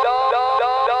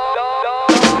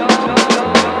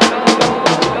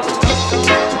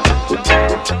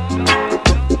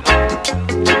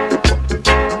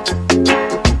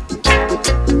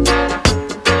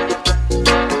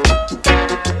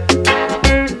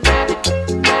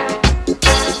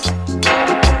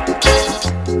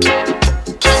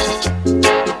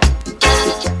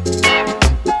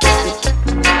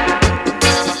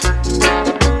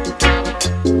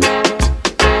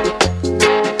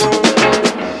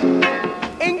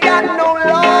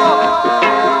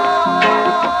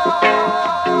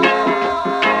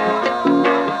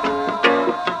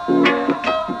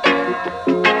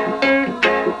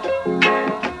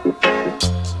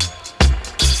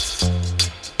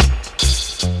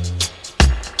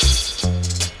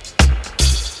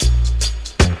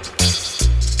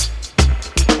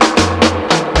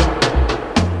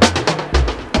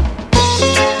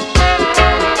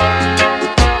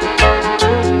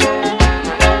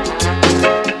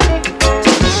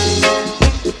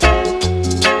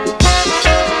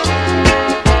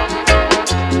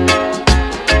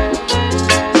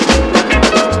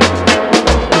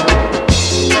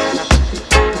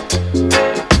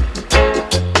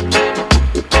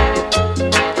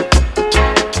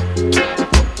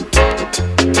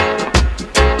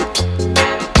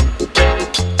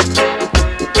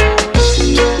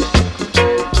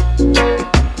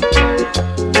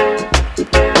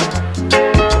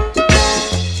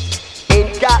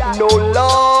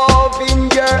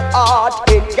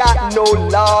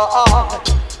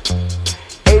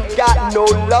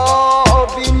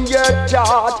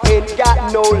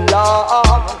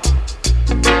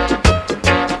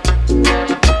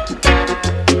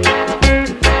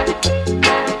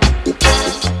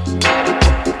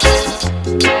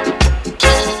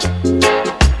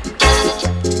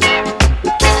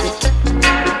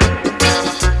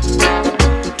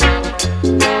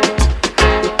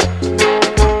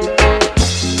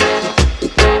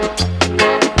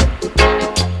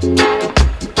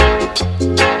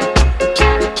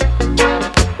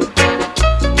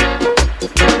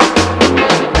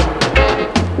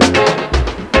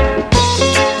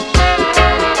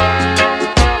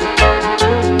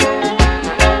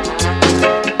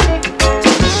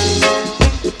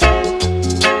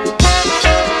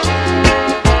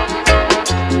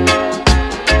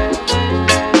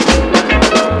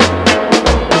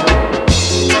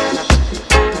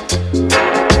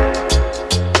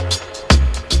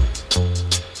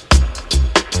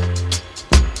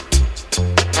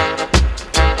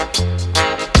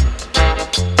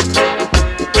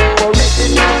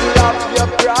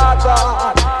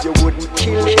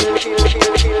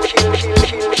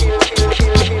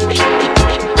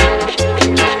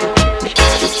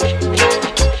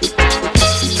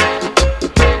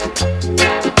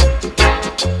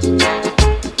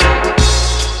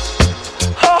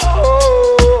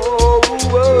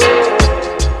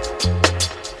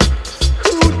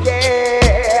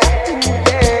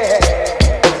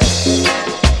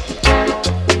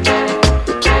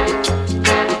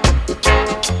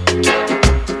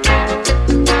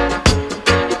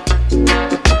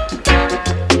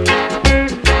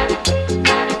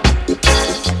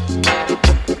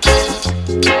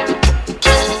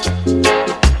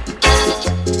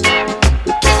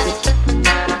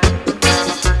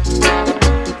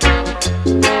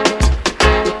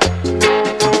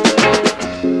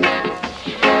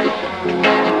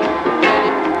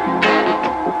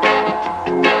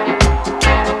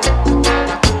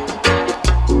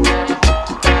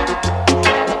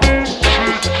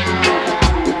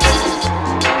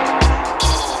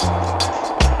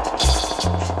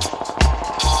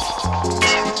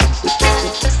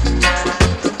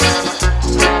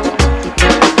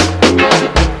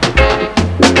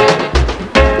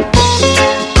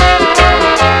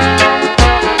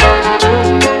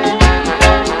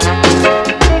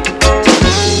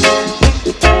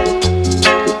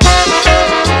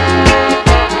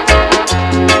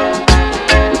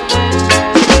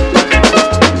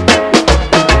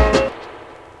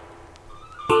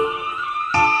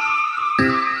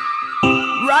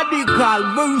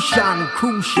 radical version,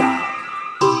 crucial,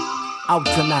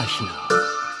 international.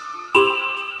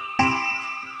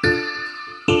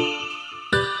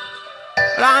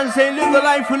 I'm saying live the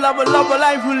life we love the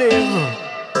life we live.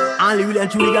 Only we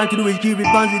that you got to do is keep it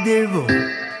positive.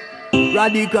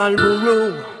 Radical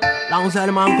guru, alongside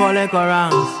the man called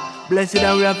Ecorance. Blessed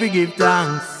and we have to give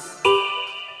thanks.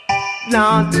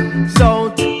 North,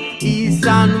 south, east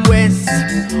and west.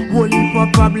 Only for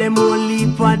problem, only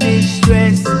for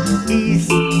distress.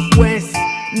 East, west,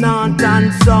 north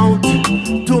and south.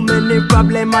 Too many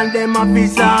problems and them have to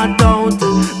sort out.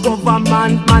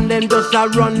 Government man them just a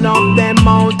run up them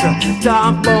out.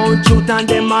 Talk about truth and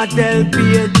them a tell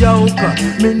be a joke.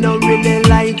 Me no really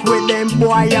like with them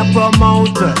boy a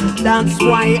promote. That's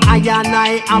why I and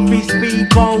I have to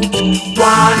speak out.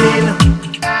 Warning,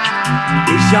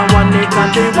 it's your one it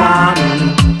and the warning.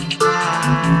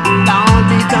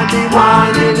 Down it and the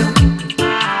warning.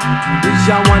 It's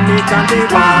your one it and the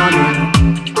warning.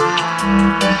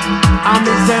 I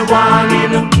me say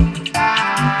warning.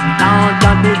 Now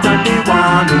that it and the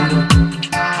warning.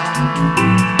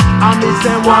 I me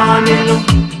say warning.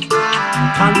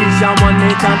 Condition one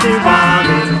it and the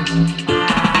warning.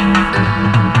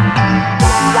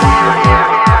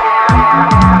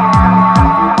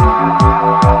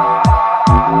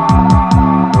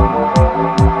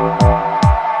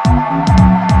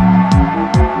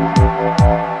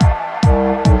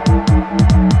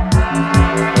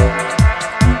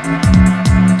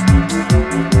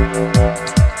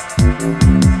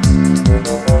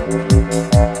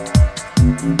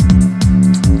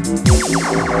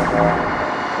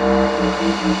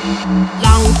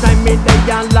 Long time me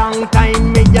there, long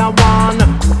time me a one.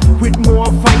 With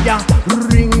more fire,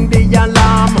 ring the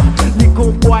alarm.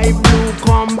 Little boy blue,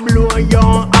 come blow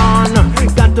your horn.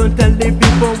 Got to tell the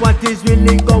people what is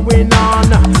really going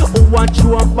on. Who a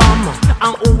throw a bomb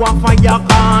and who a fire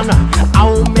can.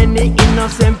 How many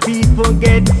innocent people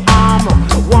get harmed?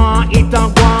 Want it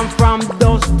and gone from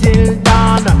dusk till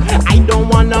dawn. I don't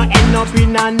wanna end up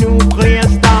in a nuclear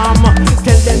storm.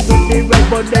 Tell them to be right,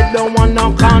 but they don't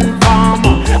wanna confirm.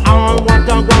 I want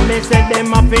to go, me say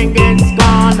them a fingers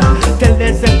gone. Tell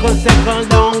them circle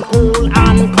down, cool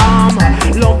and calm.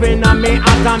 Loving on me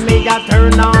after me a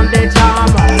turn on the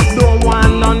charm. Don't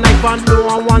want no knife and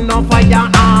don't want no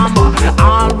firearm.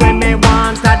 All when me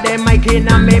want a them mic in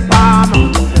a me palm.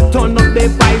 Turn up the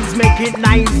vibes, make it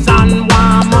nice and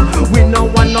warm. We no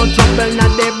want no trouble,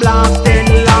 not the blasting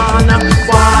lawn.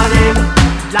 Warning,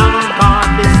 Lord God,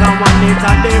 this a one it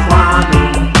a the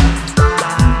warning.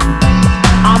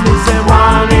 I me say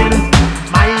warning,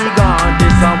 my God,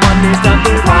 this a one it a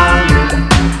the warning.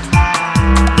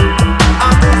 I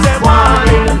me say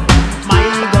warning, my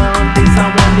God, this a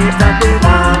one it a the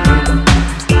warning.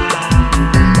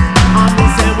 I me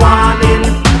say warning,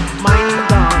 my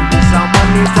God, this a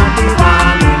one it a the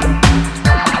warning.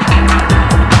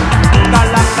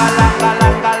 Galang, galang,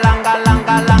 galang, galang, galang,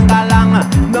 galang, galang.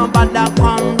 Nobody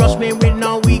come rush me with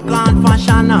no weekend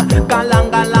fashion. Galang,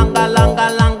 galang, galang,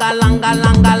 galang, galang,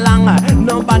 galang, galang.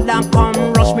 Nobody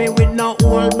come rush me with no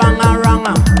old bangarang.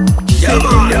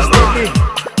 Steady me steady,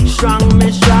 strong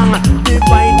me strong.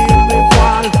 Divided we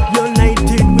fall,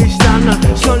 united we stand.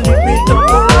 So live it up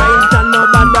right and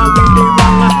nobody with the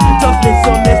wrong. Just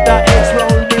listen, Mr. X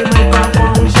round the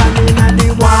microphone shining at the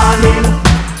warning.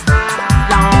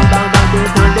 Down, down, down,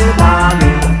 down, the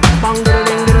warning. Bang, ding,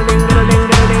 ding, ding, ding, ding,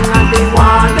 ding, ding, at the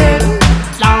warning.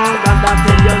 Down, down, down,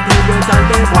 tell you, and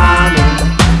the warning.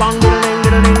 Bang, ding, ding,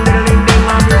 ding, ding, ding, ding,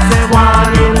 and you say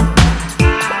warning.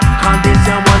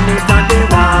 Condition one it and the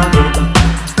warning.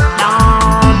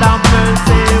 Down, down,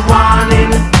 mercy,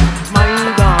 warning. My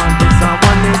God, this a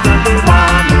one it and the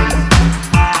warning.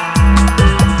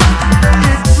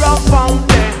 It's rough out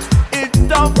there, it's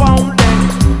tough out there.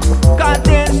 'Cause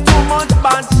there's too much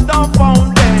bad stuff out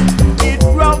there. It's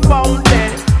rough out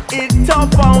there, it's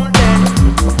tough out there.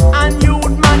 And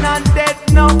youth man and dead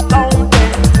enough out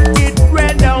there. It's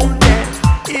red out there,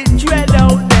 it's dread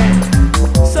out there.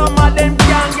 Some of them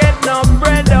can't get no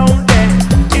bread out there.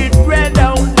 It's red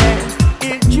out there,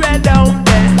 it's dread out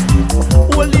there.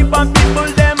 Only for people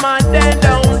them are dead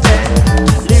out there.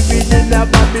 Living in a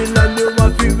Babylon you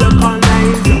have to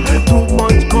recognize. Too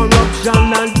much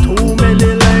corruption and too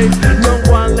many lies. No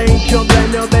one like you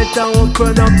blind, you better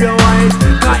open up your eyes.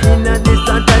 'Cause in a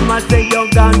distant time I say you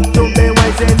got to be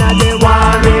wise in a the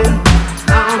warning.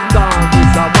 Now God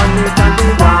is a one it and the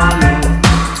warning.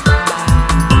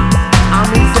 I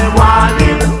mean say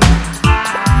warning.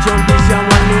 Jump this your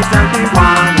one it and the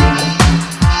warning.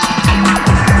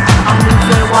 I mean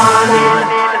say warning.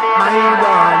 My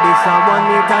God is a one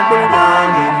it and the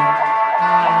warning.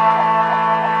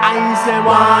 I say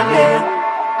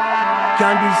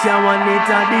and this year one it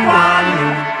a the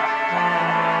warning.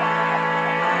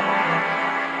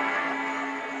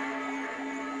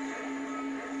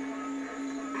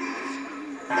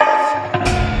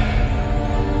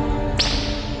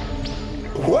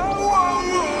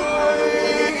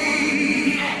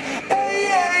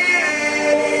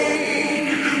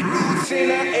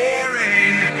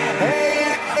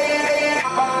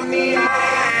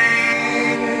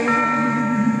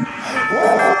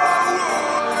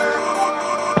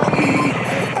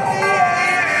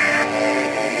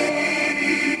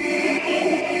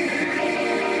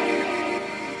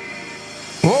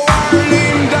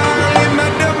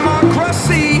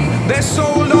 They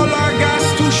sold all our gas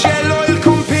to Shell Oil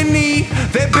Company.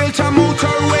 They built a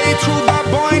motorway through the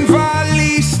Boyne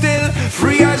Valley. Still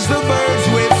free as the birds,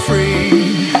 we're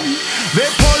free. They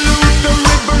pollute the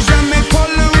rivers and they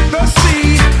pollute the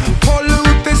sea.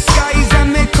 Pollute the skies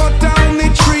and they cut down the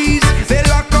trees. They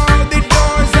lock all the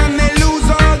doors and they lose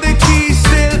all the keys.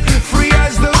 Still free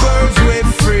as the birds,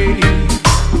 we're free.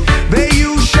 They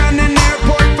use Shannon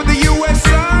Airport for the US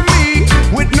Army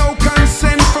with no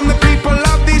consent from the people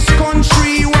of this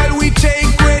country. While we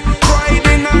take great pride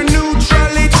in our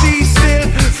neutrality, still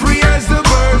free as the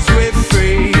birds, we're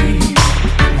free.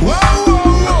 Whoa,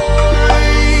 whoa, whoa.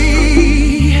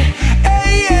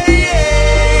 Hey, hey,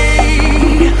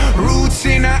 hey. Roots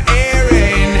in a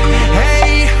airing.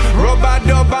 Hey, rubber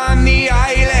dub on the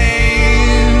island.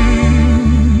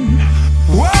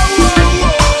 Whoa, whoa,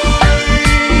 whoa.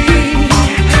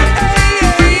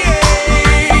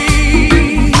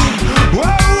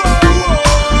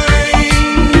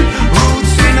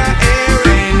 Roots in a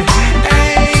airing,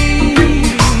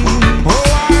 ayy. Oh,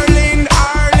 Ireland,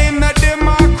 Ireland, a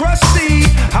democracy,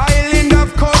 island of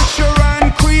culture and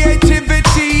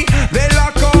creativity. They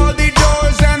lock all the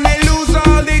doors and they lose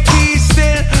all the keys.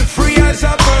 Still free as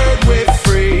a bird, we're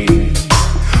free.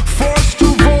 Forced to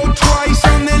vote twice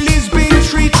on the Lisbon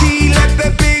Treaty. Let the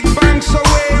big banks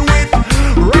away with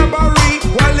robbery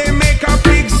while they make a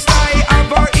big sty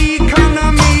of our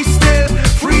economy. Still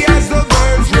free as the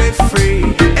birds, we're free.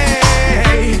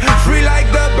 Hey, free like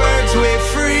the birds, we're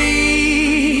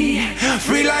free.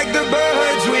 Free like the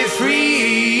birds, we're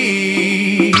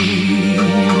free.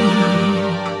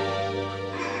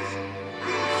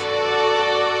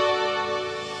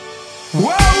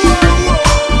 Whoa, whoa, whoa.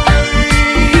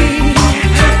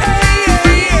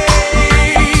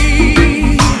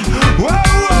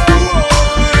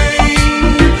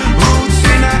 Roots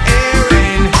in a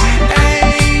airing,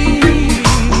 ayy.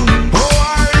 Oh,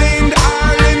 Ireland,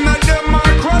 Ireland, a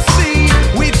democracy.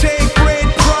 We take great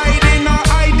pride in our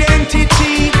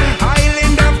identity.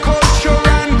 Island of culture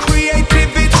and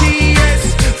creativity. Yes,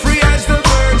 free as the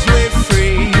birds, we're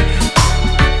free.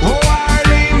 Oh,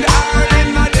 Ireland,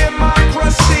 Ireland, a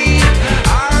democracy.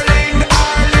 Ireland,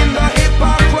 Ireland, a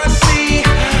hypocrisy.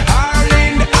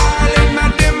 Ireland, Ireland, a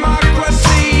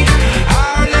democracy.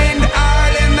 Ireland,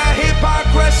 Ireland, a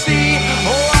hypocrisy.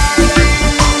 Oh,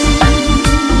 Ireland.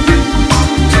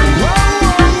 Whoa,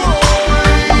 whoa, whoa.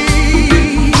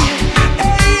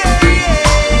 Hey, hey, hey.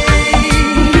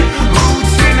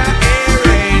 Roots in a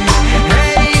airing.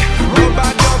 Hey,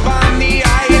 rubber dub on the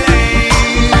island.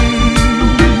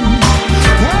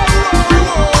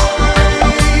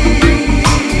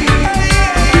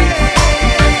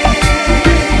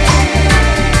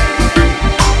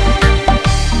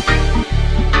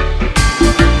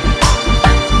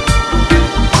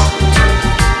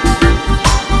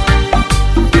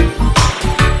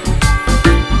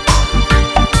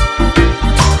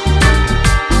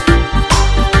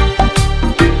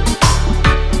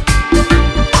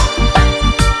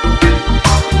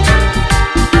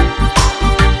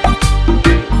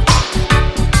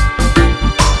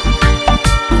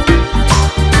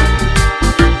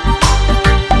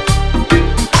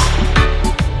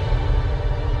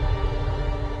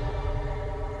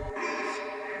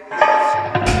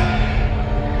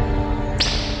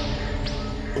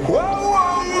 Whoa,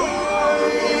 whoa, whoa.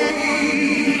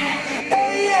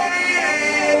 Hey, hey,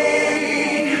 hey.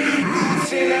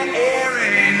 Roots in a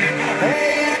airing.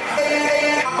 Hey,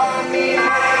 hey, on the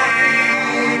island.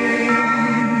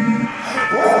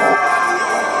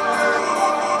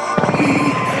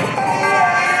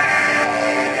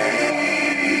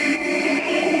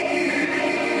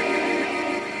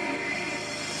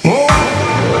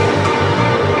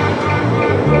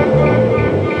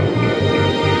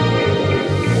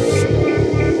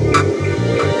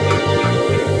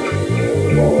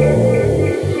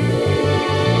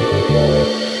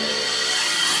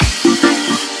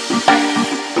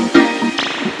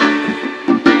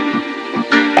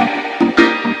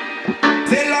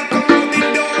 They lock all the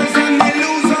doors and they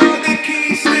lose all the keys.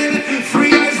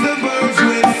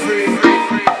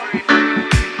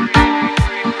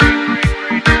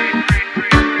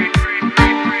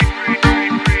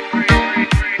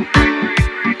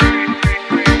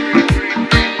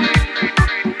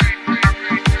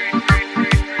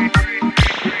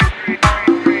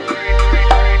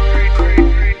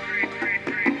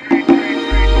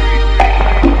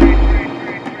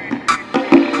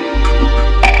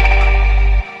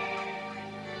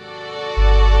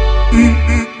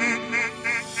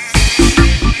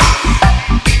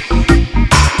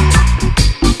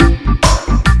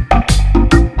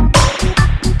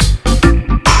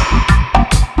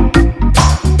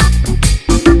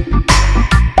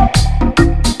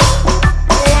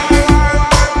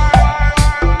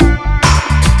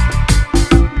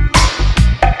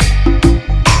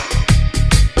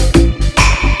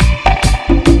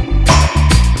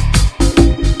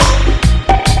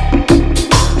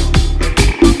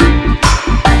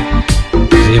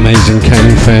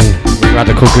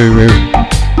 Radical Guru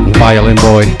and Violin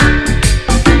Boy.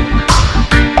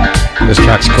 This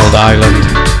track's called Island,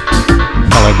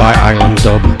 followed by Island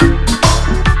Dub.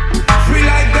 Free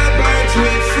like the birds,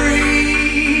 we're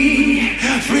free.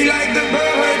 Free like the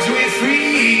birds, we're free.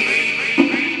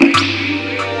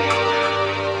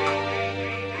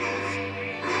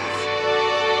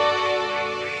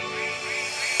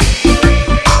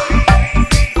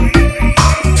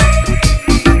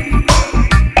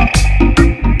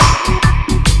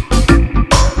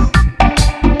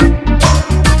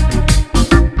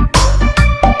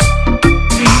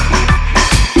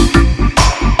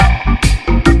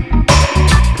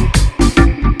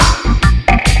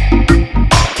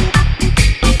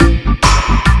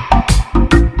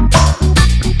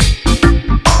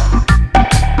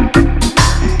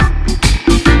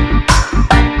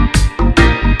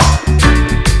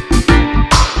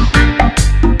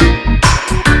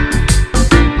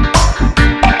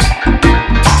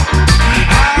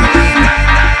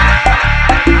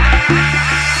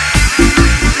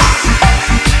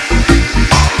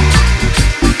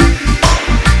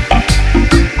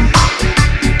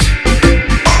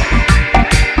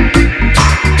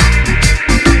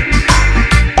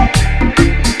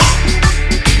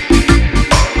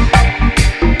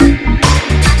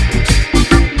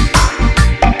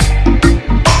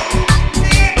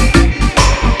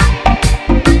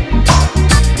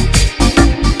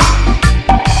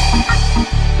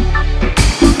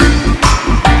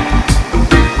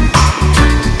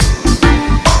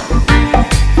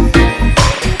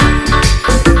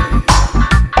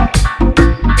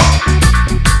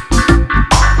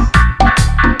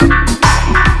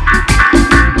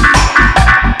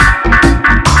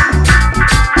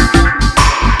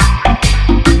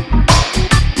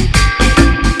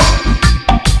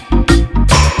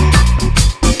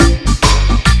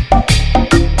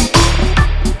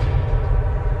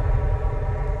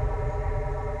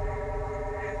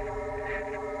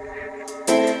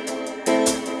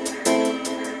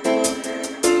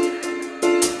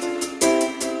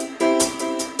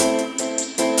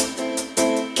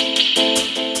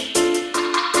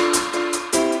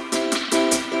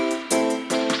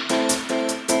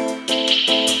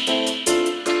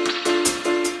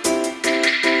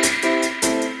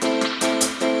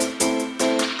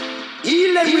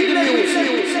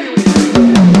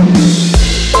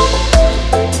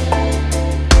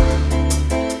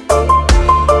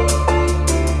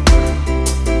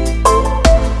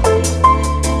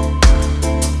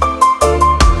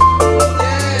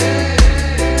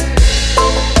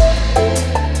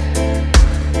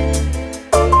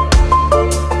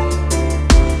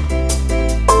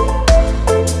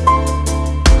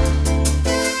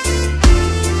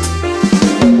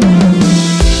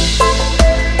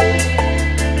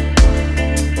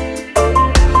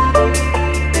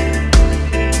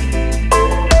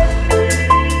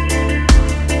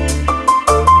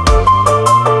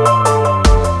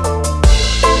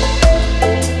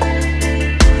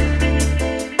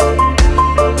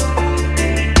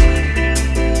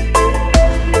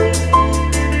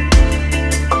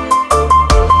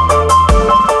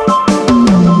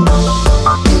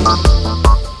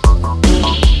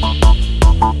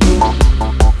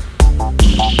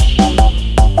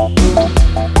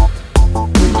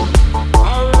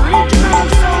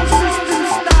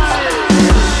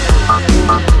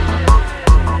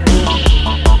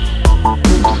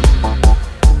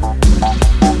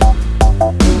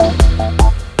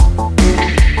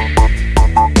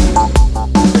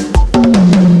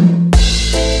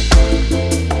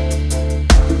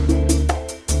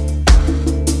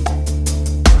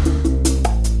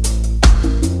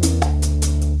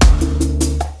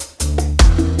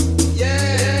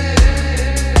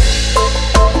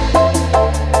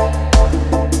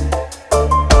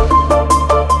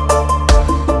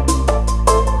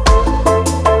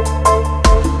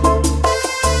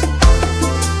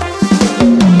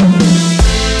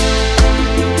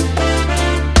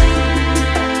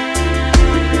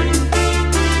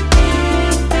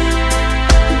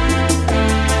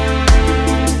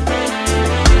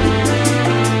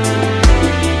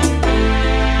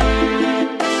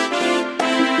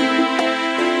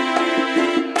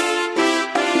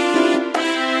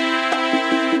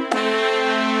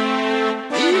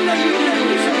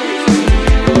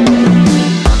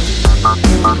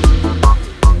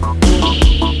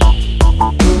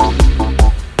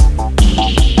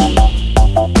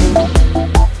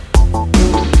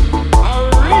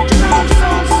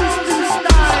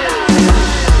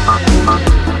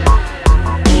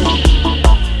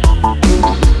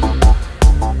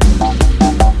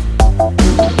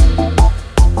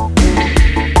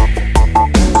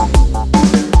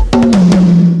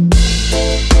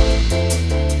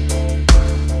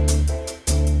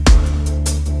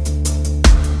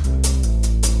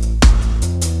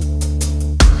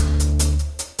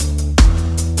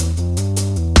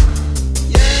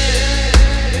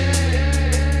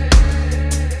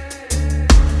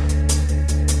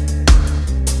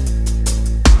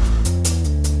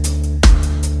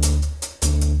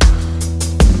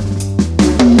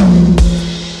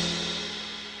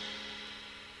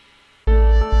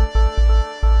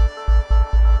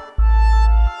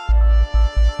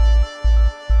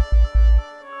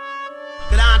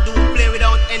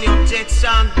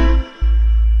 connection.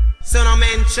 So no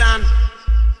mention.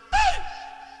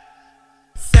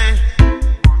 Say.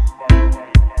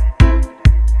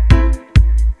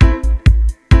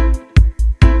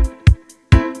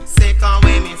 Second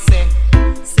way me say.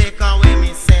 Second way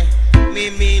me say. Me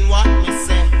mean what me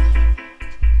say.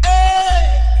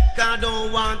 Hey! 'Cause I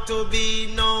don't want to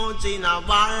be no general.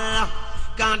 'Cause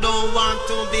I don't want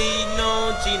to be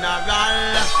no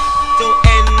general. To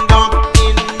end up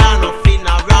in a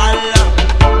funeral.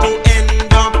 To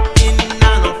end up in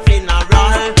a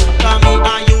funeral. 'Cause me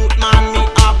a youth man, me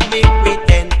have me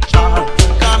potential.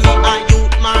 'Cause me a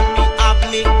youth man, me have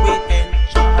me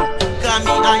potential. 'Cause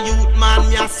me a youth man,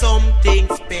 me a something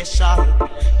special.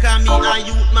 'Cause me a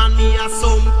youth man, me a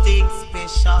something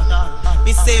special.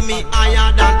 Me say me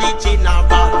higher than the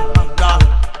general.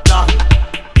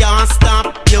 Can't stop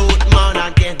youth man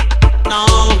again. No.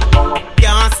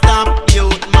 Can't stop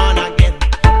youth man again.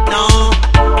 No.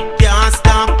 Can't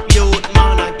stop youth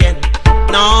man again.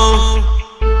 No.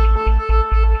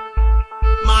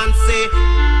 Man say.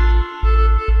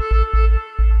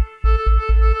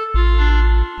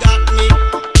 Got me.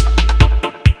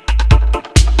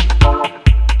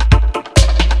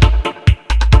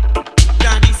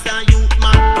 That is a youth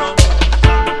man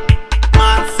promotion.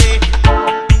 Man say.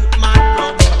 Youth man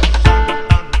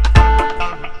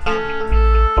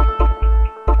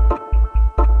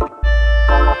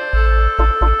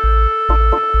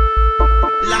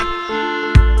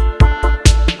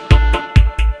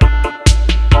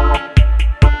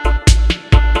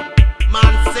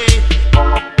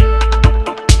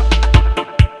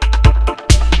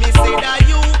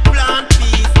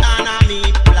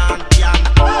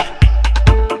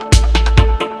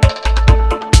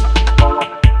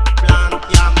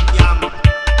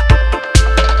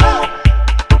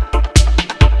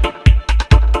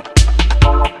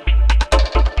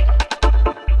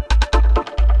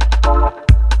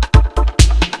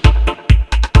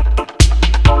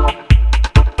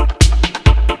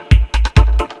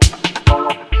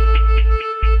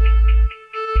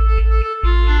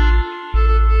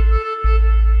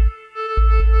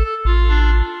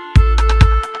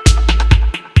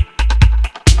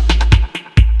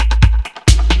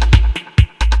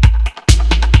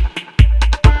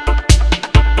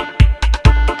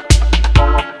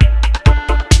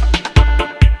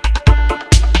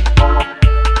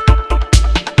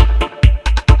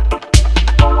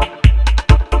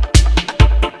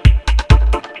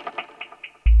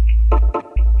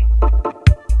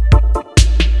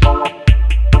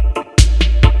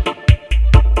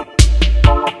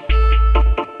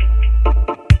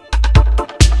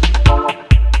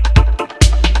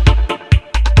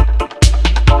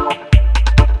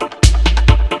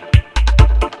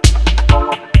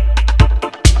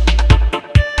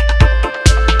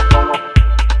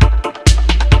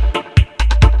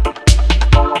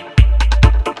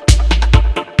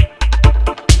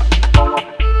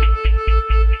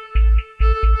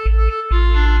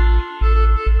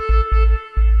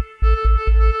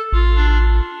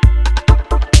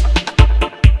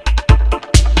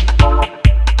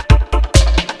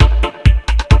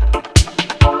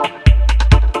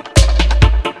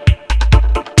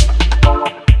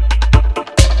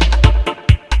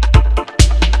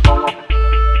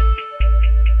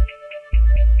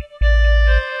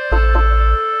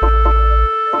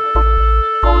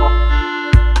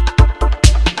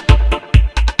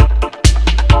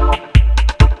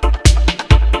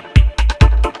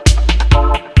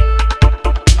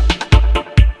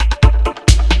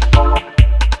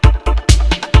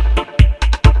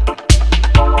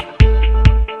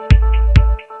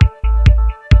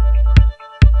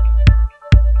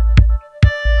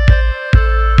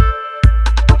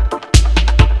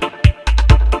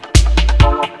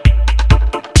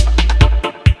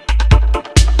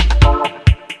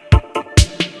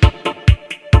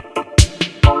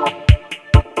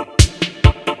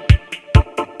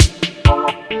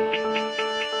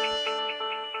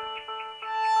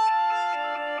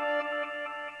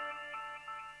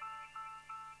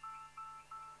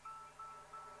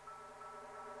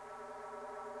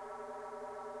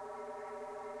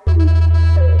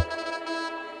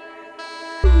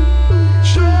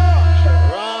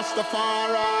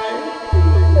Rastafari.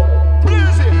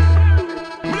 Blaze it.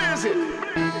 Blaze it.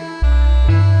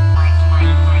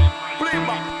 Play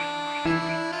back.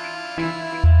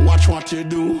 Watch what you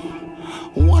do.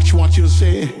 Watch what you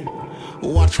say.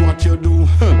 Watch what you do.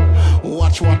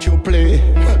 Watch what you play.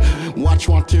 Watch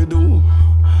what you do.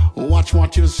 Watch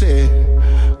what you say.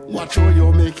 Watch how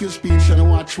you make your speech and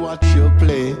watch what you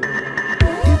play.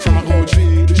 It a go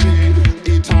read,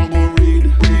 it a go read,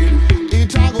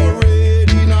 it a go read,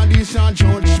 in a this a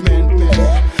judgment.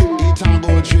 It a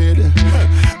go dread,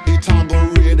 it a go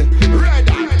red.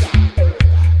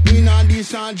 In a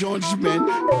this a judgment.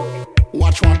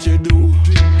 Watch what you do,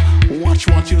 watch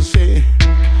what you say,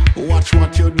 watch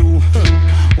what you do,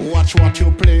 watch what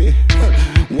you play,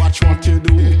 watch what you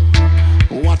do,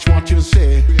 watch what you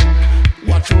say,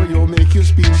 watch how you make your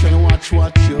speech and watch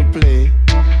what you play.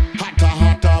 Hotter,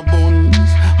 hotter buns,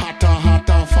 hotter,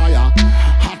 hotter fire,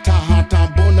 hotter,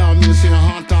 hotter bun, me say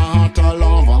hotter, hotter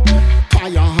lava.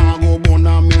 Fire ha go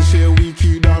bun, me say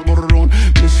wicked a go run,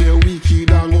 me say wicked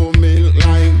a go melt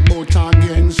like butter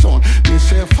again son. Me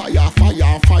say fire,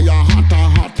 fire, fire, hotter,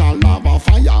 hotter lava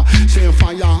fire. Say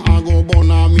fire a go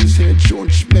bun, me say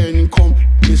judgment come.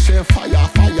 Me say fire,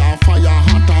 fire, fire,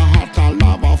 hotter, hotter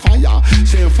lava fire.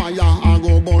 Say fire a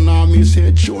go bun, me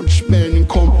say judgment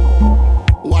come.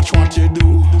 Watch what you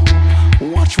do,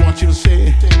 watch what you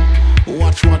say,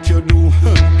 watch what you do,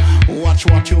 watch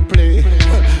what you play,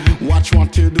 watch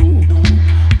what you do,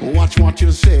 watch what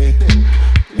you say,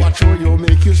 watch how you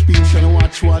make your speech and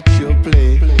watch what you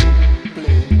play.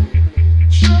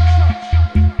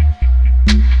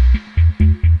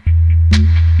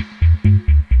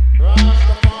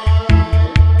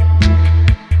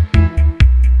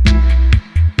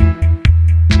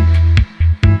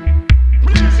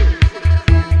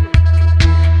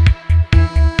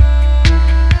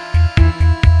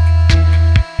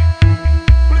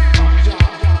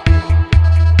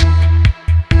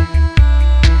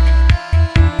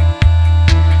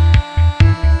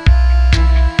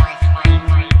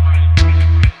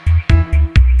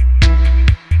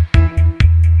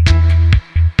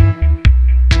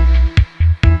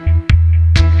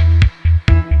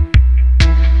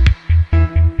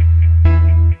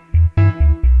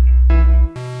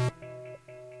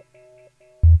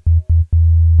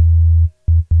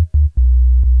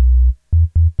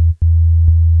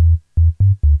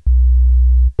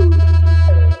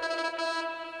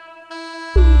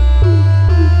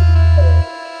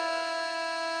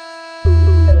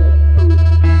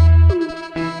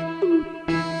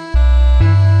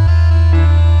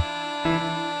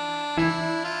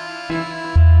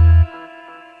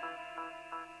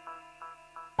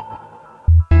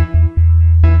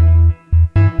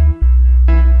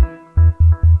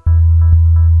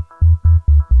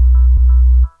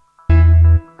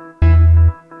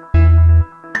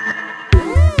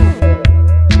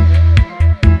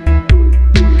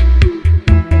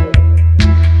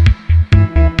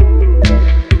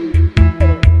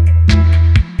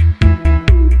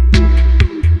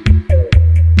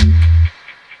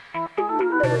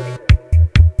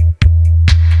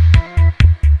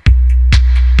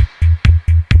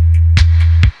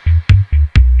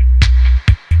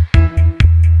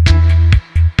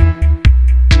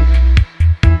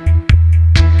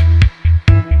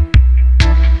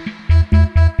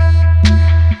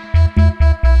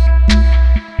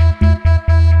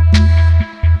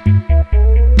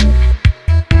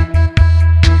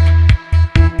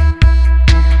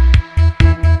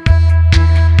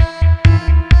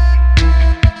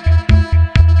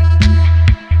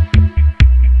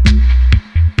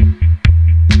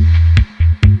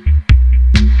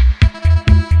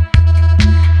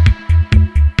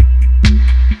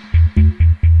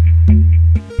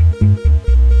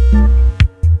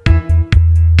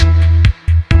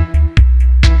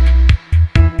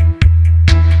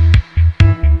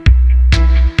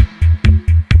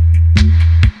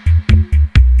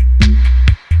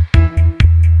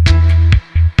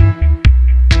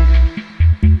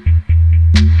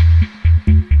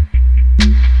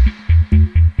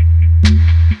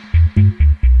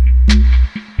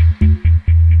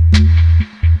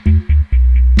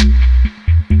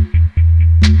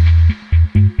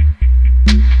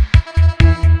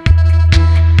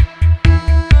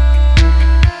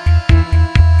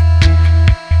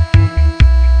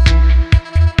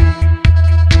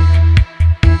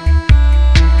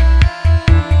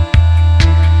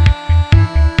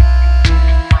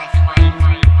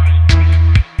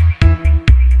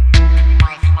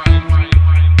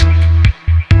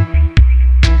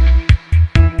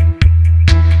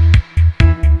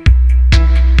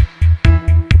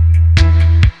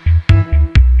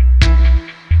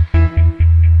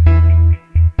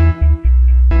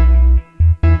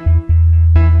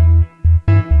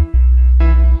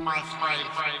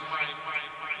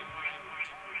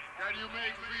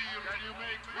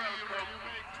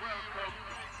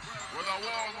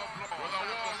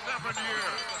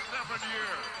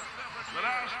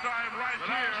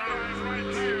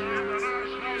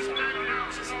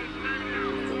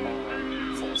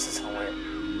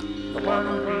有关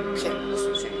片子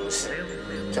数学优势，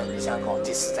叫你想搞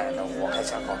第4代呢，我还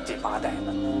想搞第8代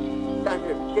呢。但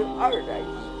是这2代机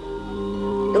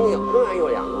仍然有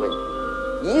2个问题，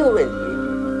一个问题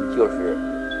就是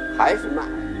还是慢，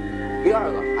第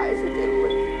二个还是这个问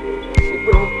题，你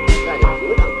不能在这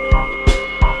平上。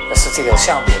那是这个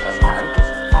项目的难度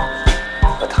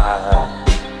和它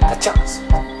的价值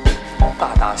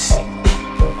大大吸引。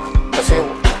所以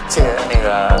这个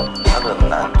它的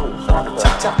难度和它的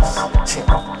价值性，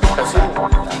所以我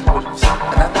们呢，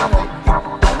难道我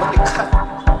们一看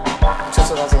就知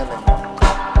道这个呢？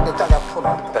那大家碰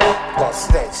到的搞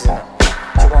4代机呢，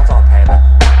激光照排呢，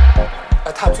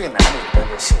它最难的一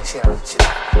个信息量极大。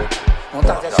因为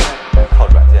大家现在靠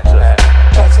软件是，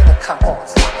大家现在看报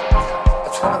纸，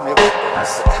从来没有人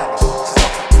是看那个市场。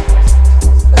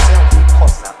那这样的报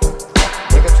纸上，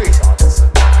一个最小的是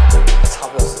差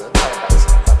不多是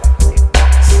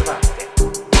4万个点，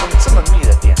那么这么密的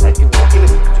点呢，就我一个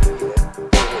人就一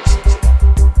个信息量，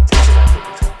这个计算就不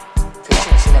成，所以信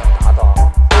息量达到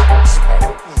几百个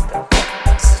亿的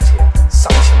世界，上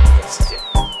千亿的世界，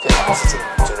所以当时这个人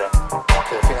觉得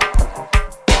非常困难。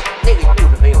那个故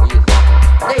事很有意思，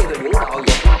那个领导也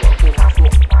是我听他说，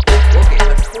我给他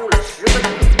出了10个字，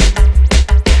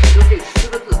就这10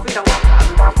个字非常复杂的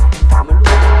字，我们录的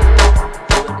说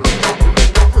这个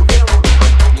字非常复杂，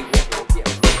你我给我变。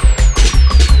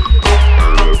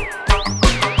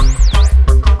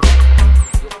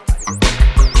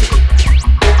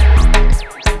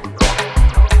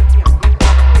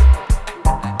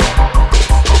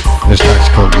This track's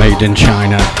called Made in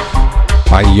China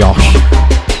by Yosh.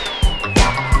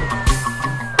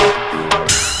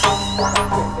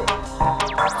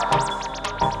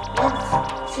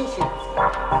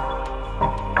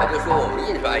 他就说我们印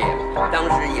刷业当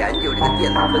时研究这个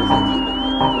电子分析技术，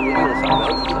就是用扫描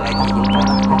机来进行传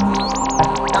输。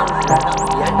当时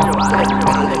研制完了，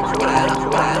出来了，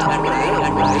但是没有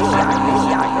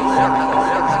下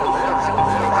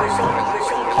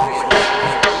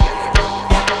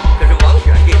可是王选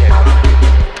这件事儿。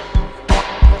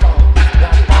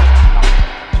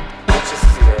尤其是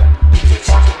这个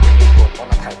英国帮了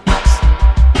太多公司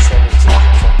全力进军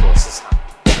中国市场，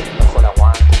那后来王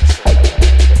安公司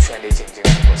也全力进军中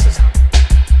国市场。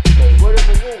美国人和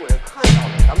英国人看到了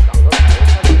咱们党和法人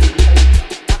他就离开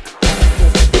这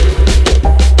种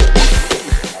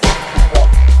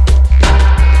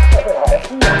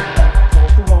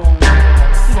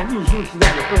运输时代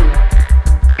以后呢，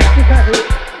最开始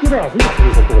1个小时其实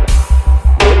是够的，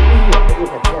我的工作不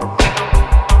会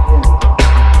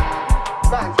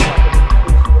太这样子。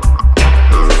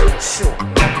这种秀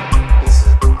一直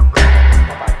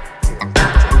要把这个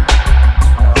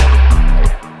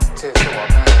这是我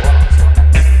老说呢，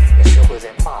也学会在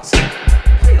骂声。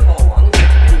最后王选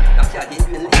让夏金军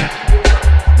力，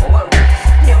我忘了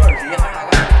第20集还是哪个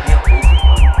你要回去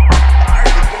打20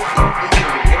集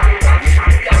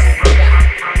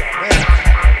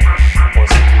我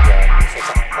是一个说脏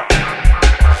话，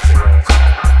这个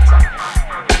这样，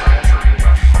还是一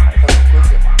个规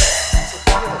矩化。这毕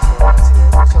业的时候，这个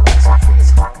有些老师非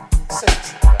常深情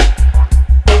的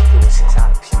给我写下了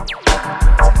评论，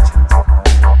讲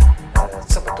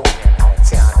这么多年来这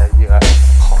样的一个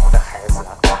好的孩子啊，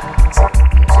这个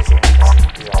有些也是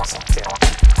比较少见的，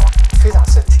非常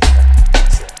深情的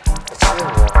写。其实他们不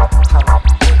知道我看到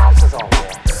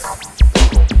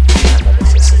那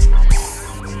些事情。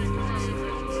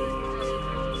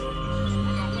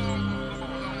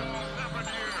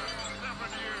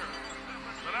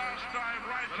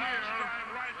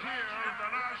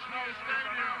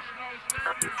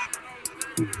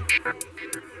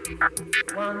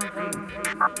When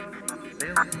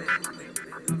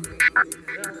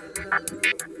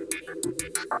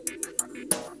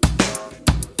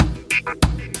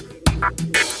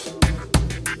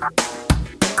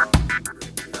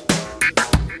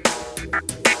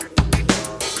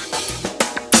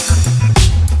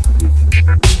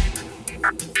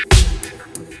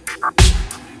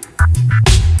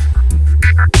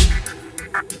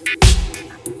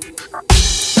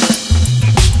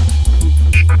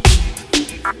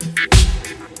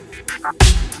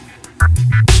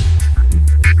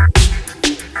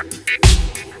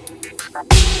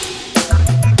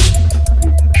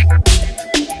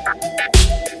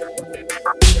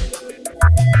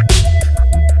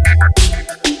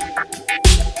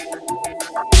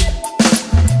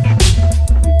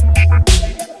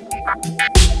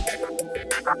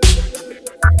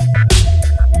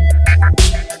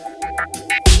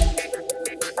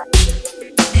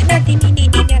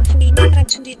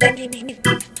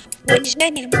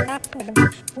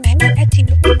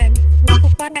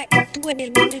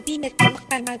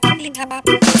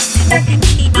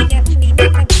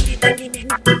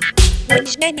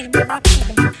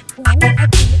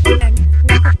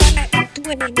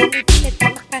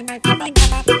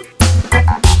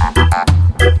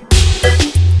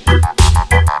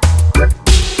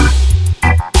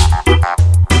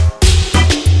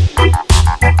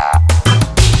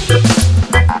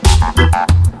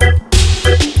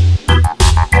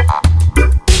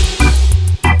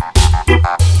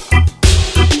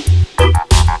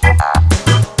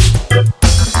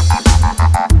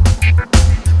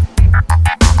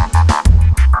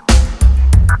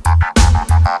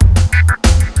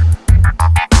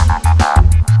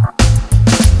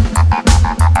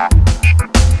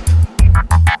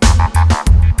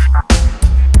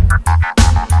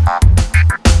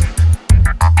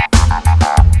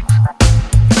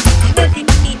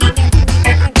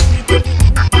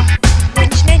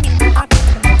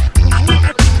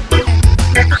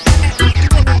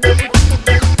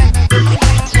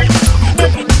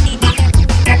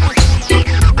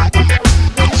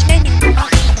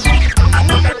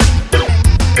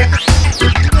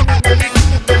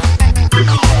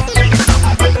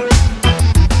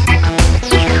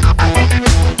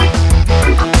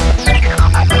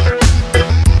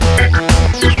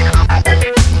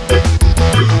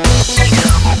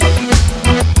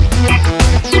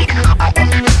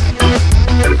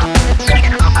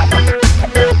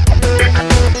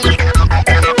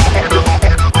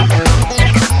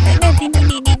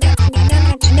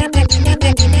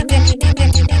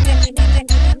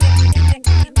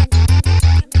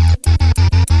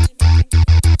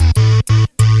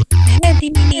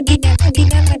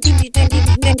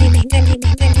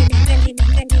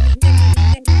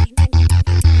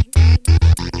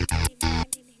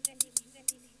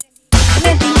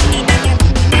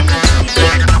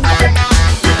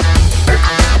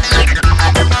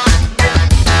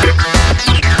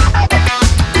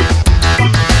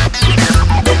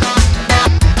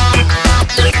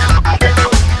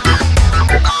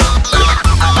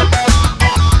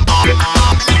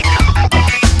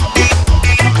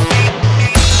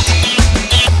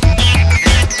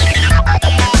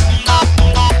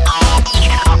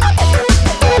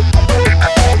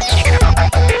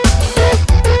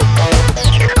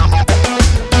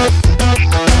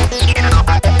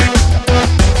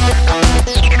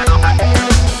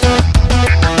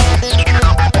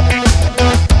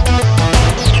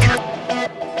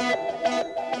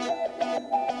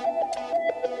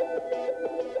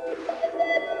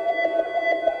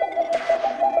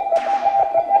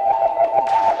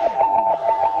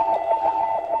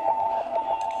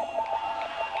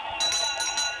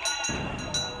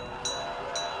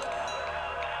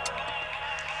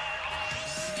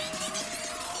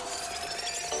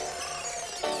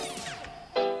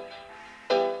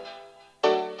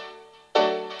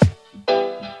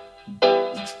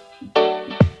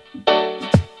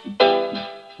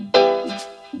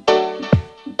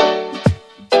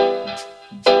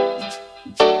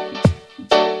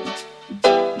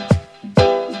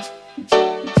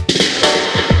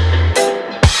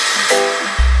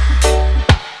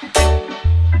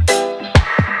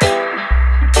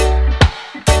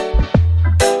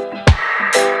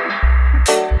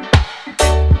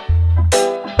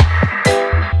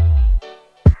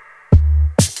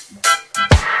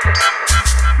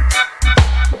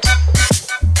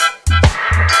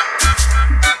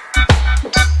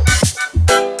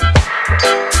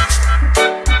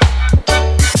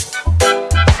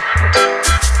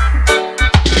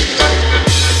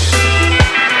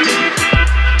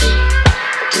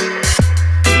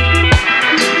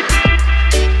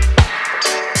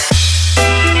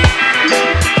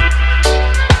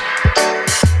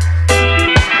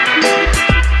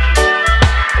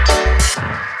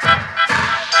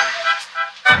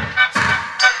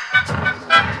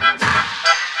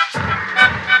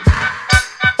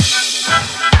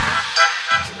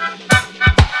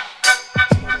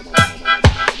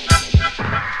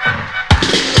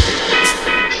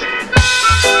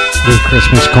With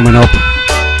Christmas coming up,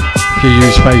 if you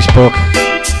use Facebook,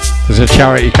 there's a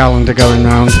charity calendar going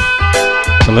round.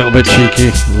 It's a little bit cheeky,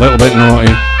 a little bit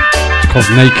naughty. It's called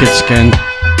Naked Skin.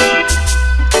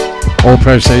 All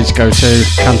proceeds go to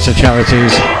cancer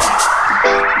charities.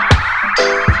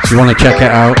 If you want to check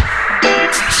it out,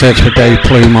 search for Dave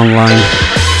Plume online.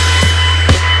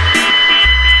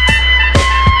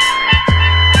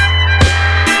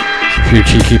 A few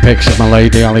cheeky pics of my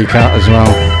lady Alley Cat as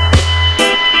well.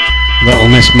 Little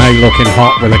Miss May looking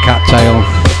hot with a cat tail.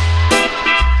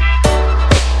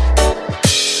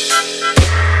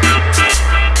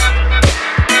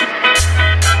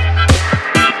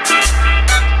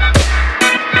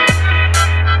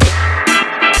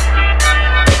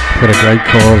 For a great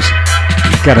cause,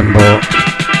 get them bought.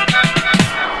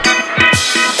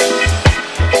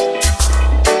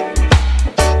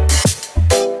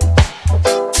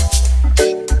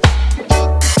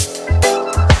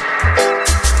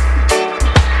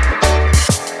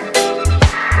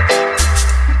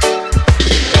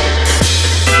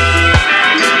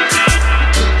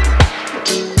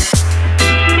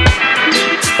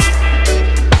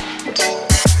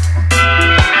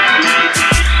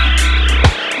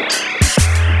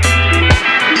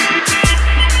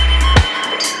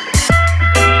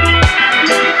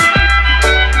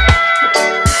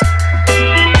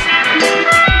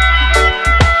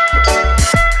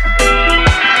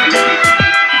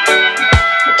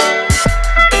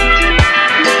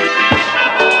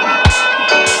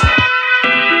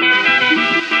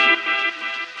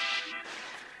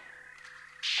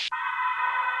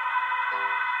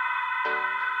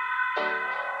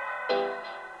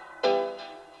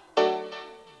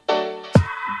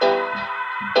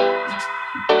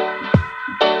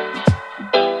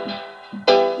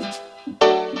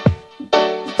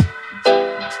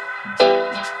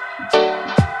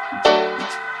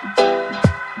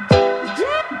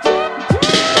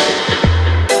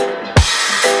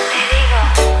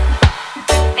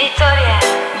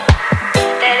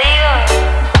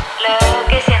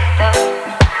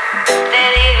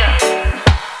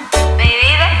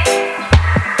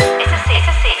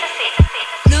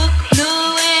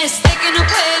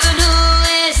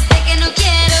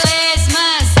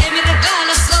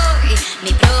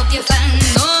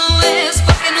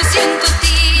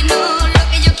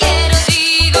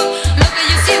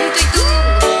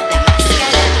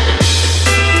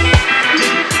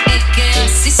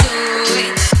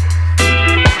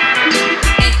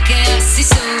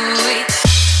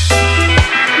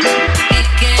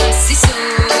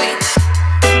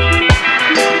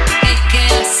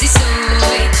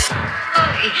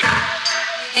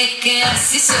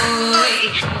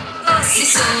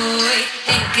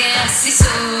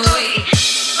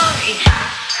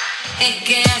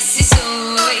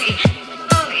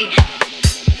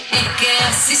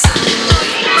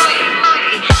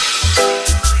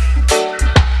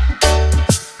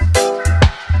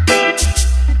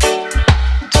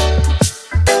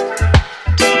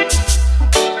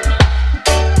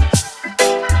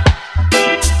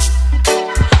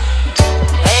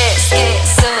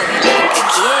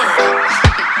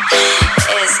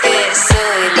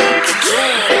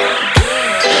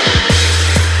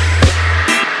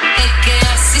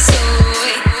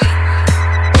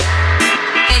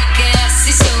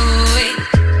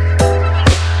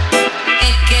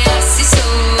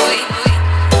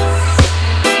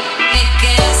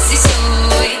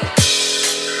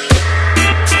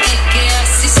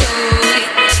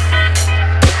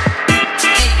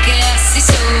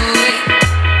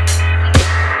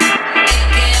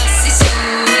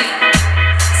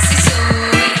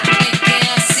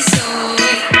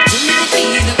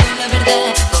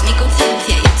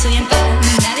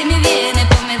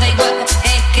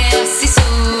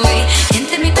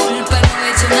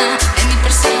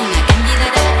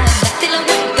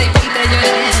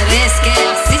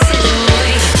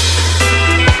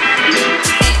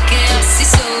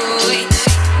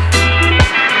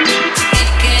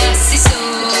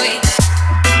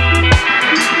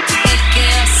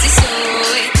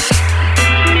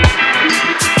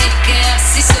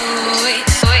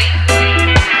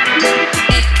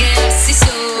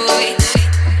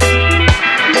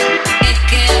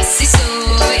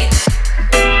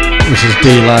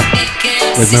 Dealer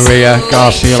with Maria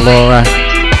Garcia Laura,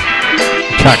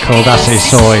 a track called Así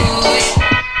Soy.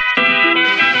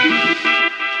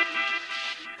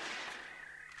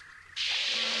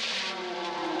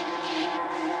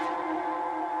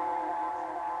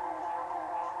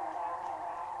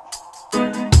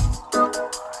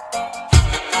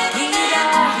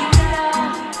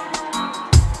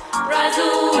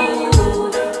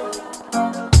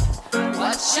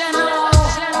 Watching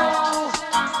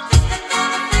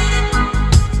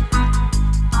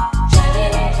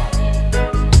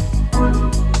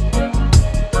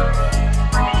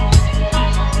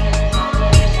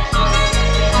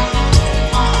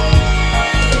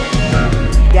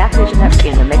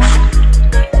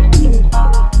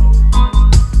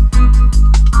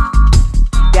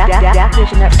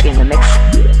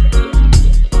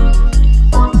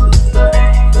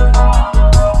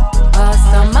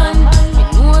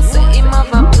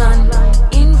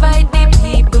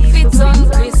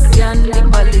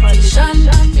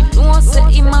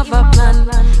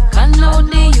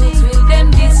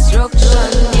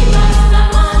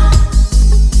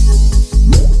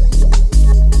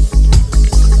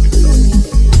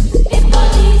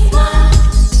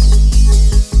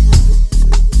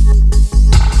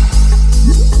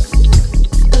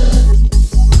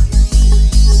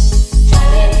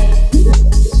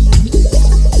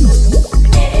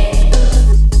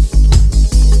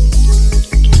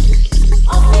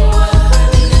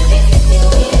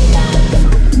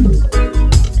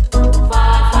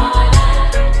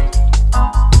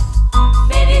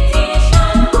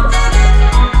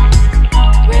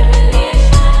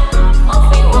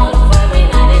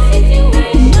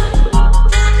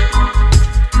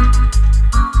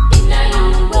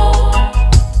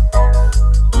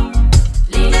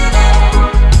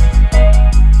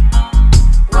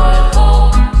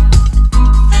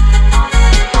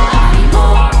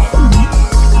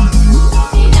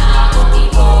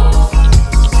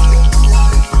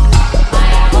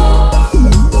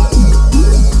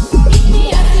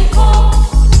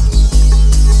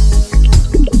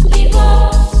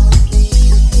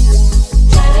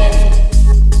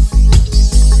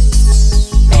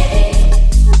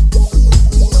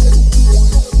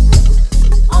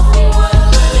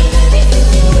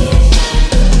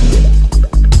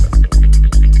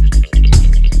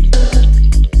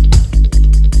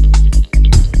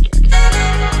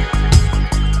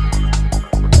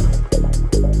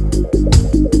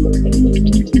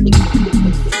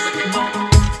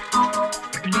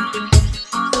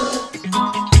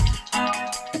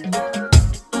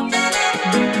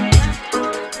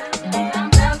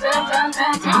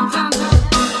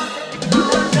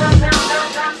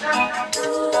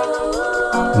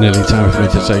Nearly time for me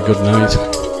to say good night.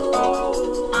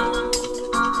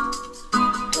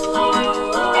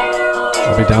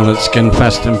 I'll be down at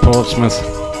Skinfest in Portsmouth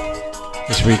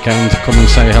this weekend. Come and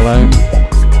say hello.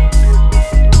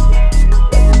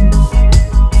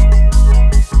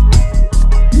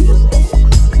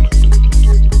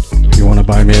 If you want to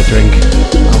buy me a drink,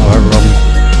 I'll have a rum.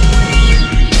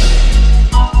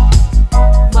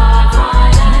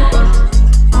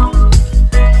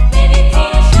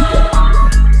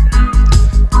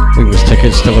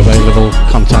 Tickets still available.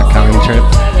 Contact Karen Trip.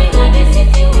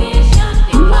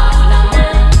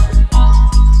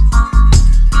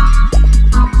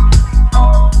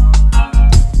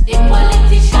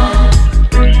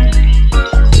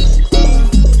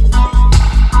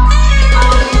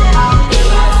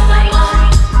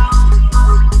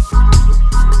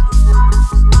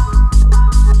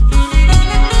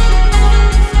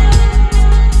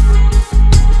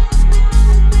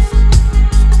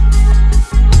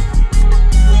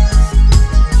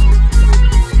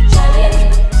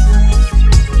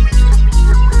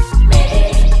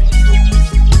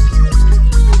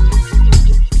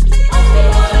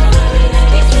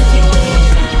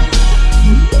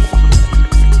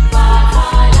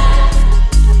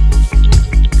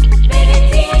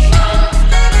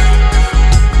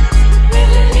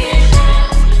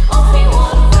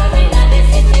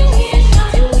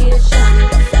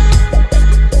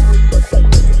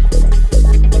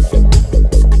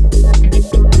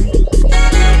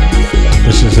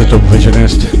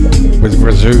 With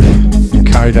Razoof and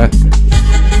Kaida.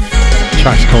 The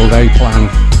track's called A Plan.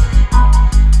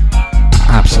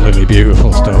 Absolutely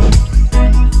beautiful stuff.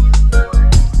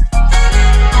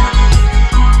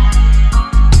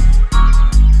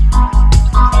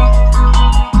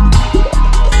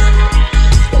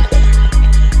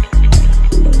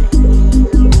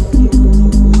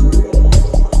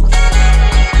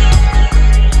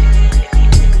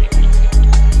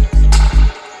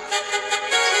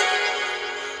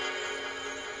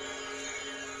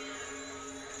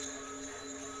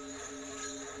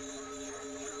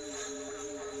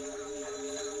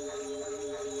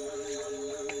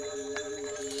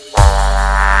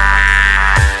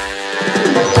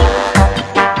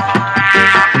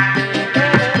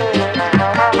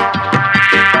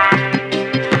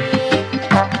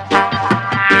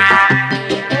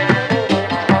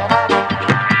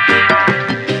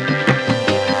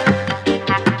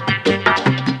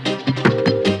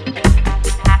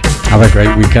 Have a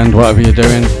great weekend, whatever you're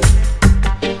doing.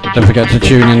 Don't forget to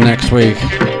tune in next week.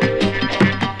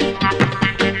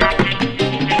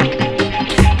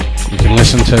 You can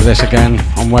listen to this again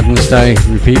on Wednesday,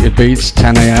 repeated beats,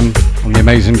 10 AM on the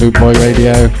amazing Bootboy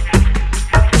Radio.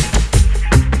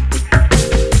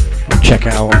 check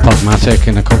it out on Podmatic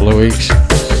in a couple of weeks.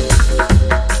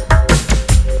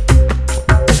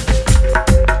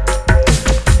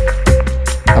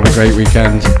 Have a great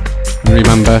weekend, and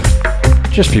remember,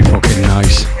 just be fucking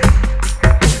nice.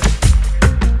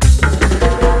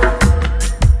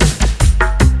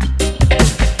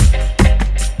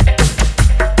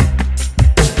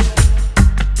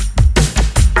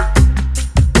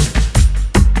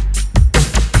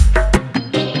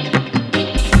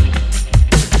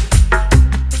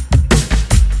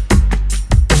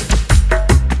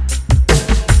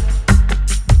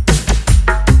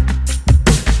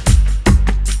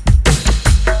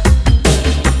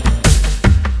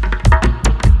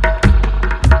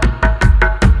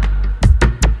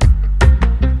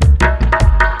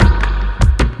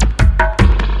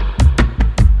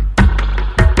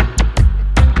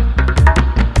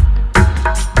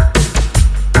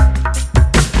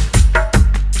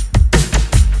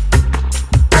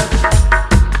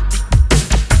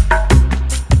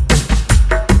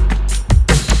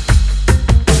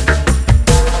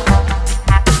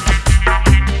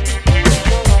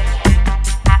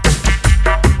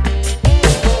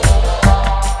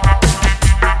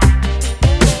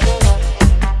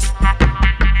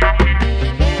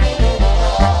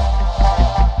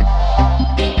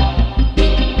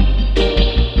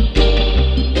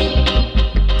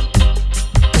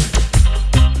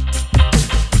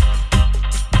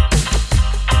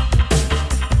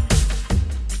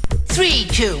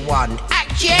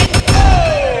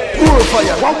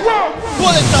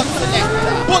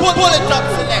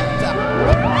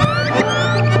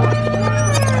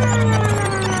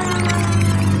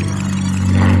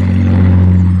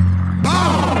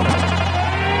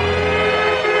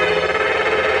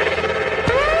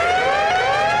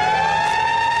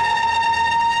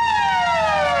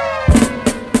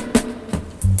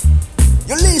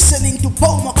 You're listening to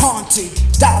Paul McCartney,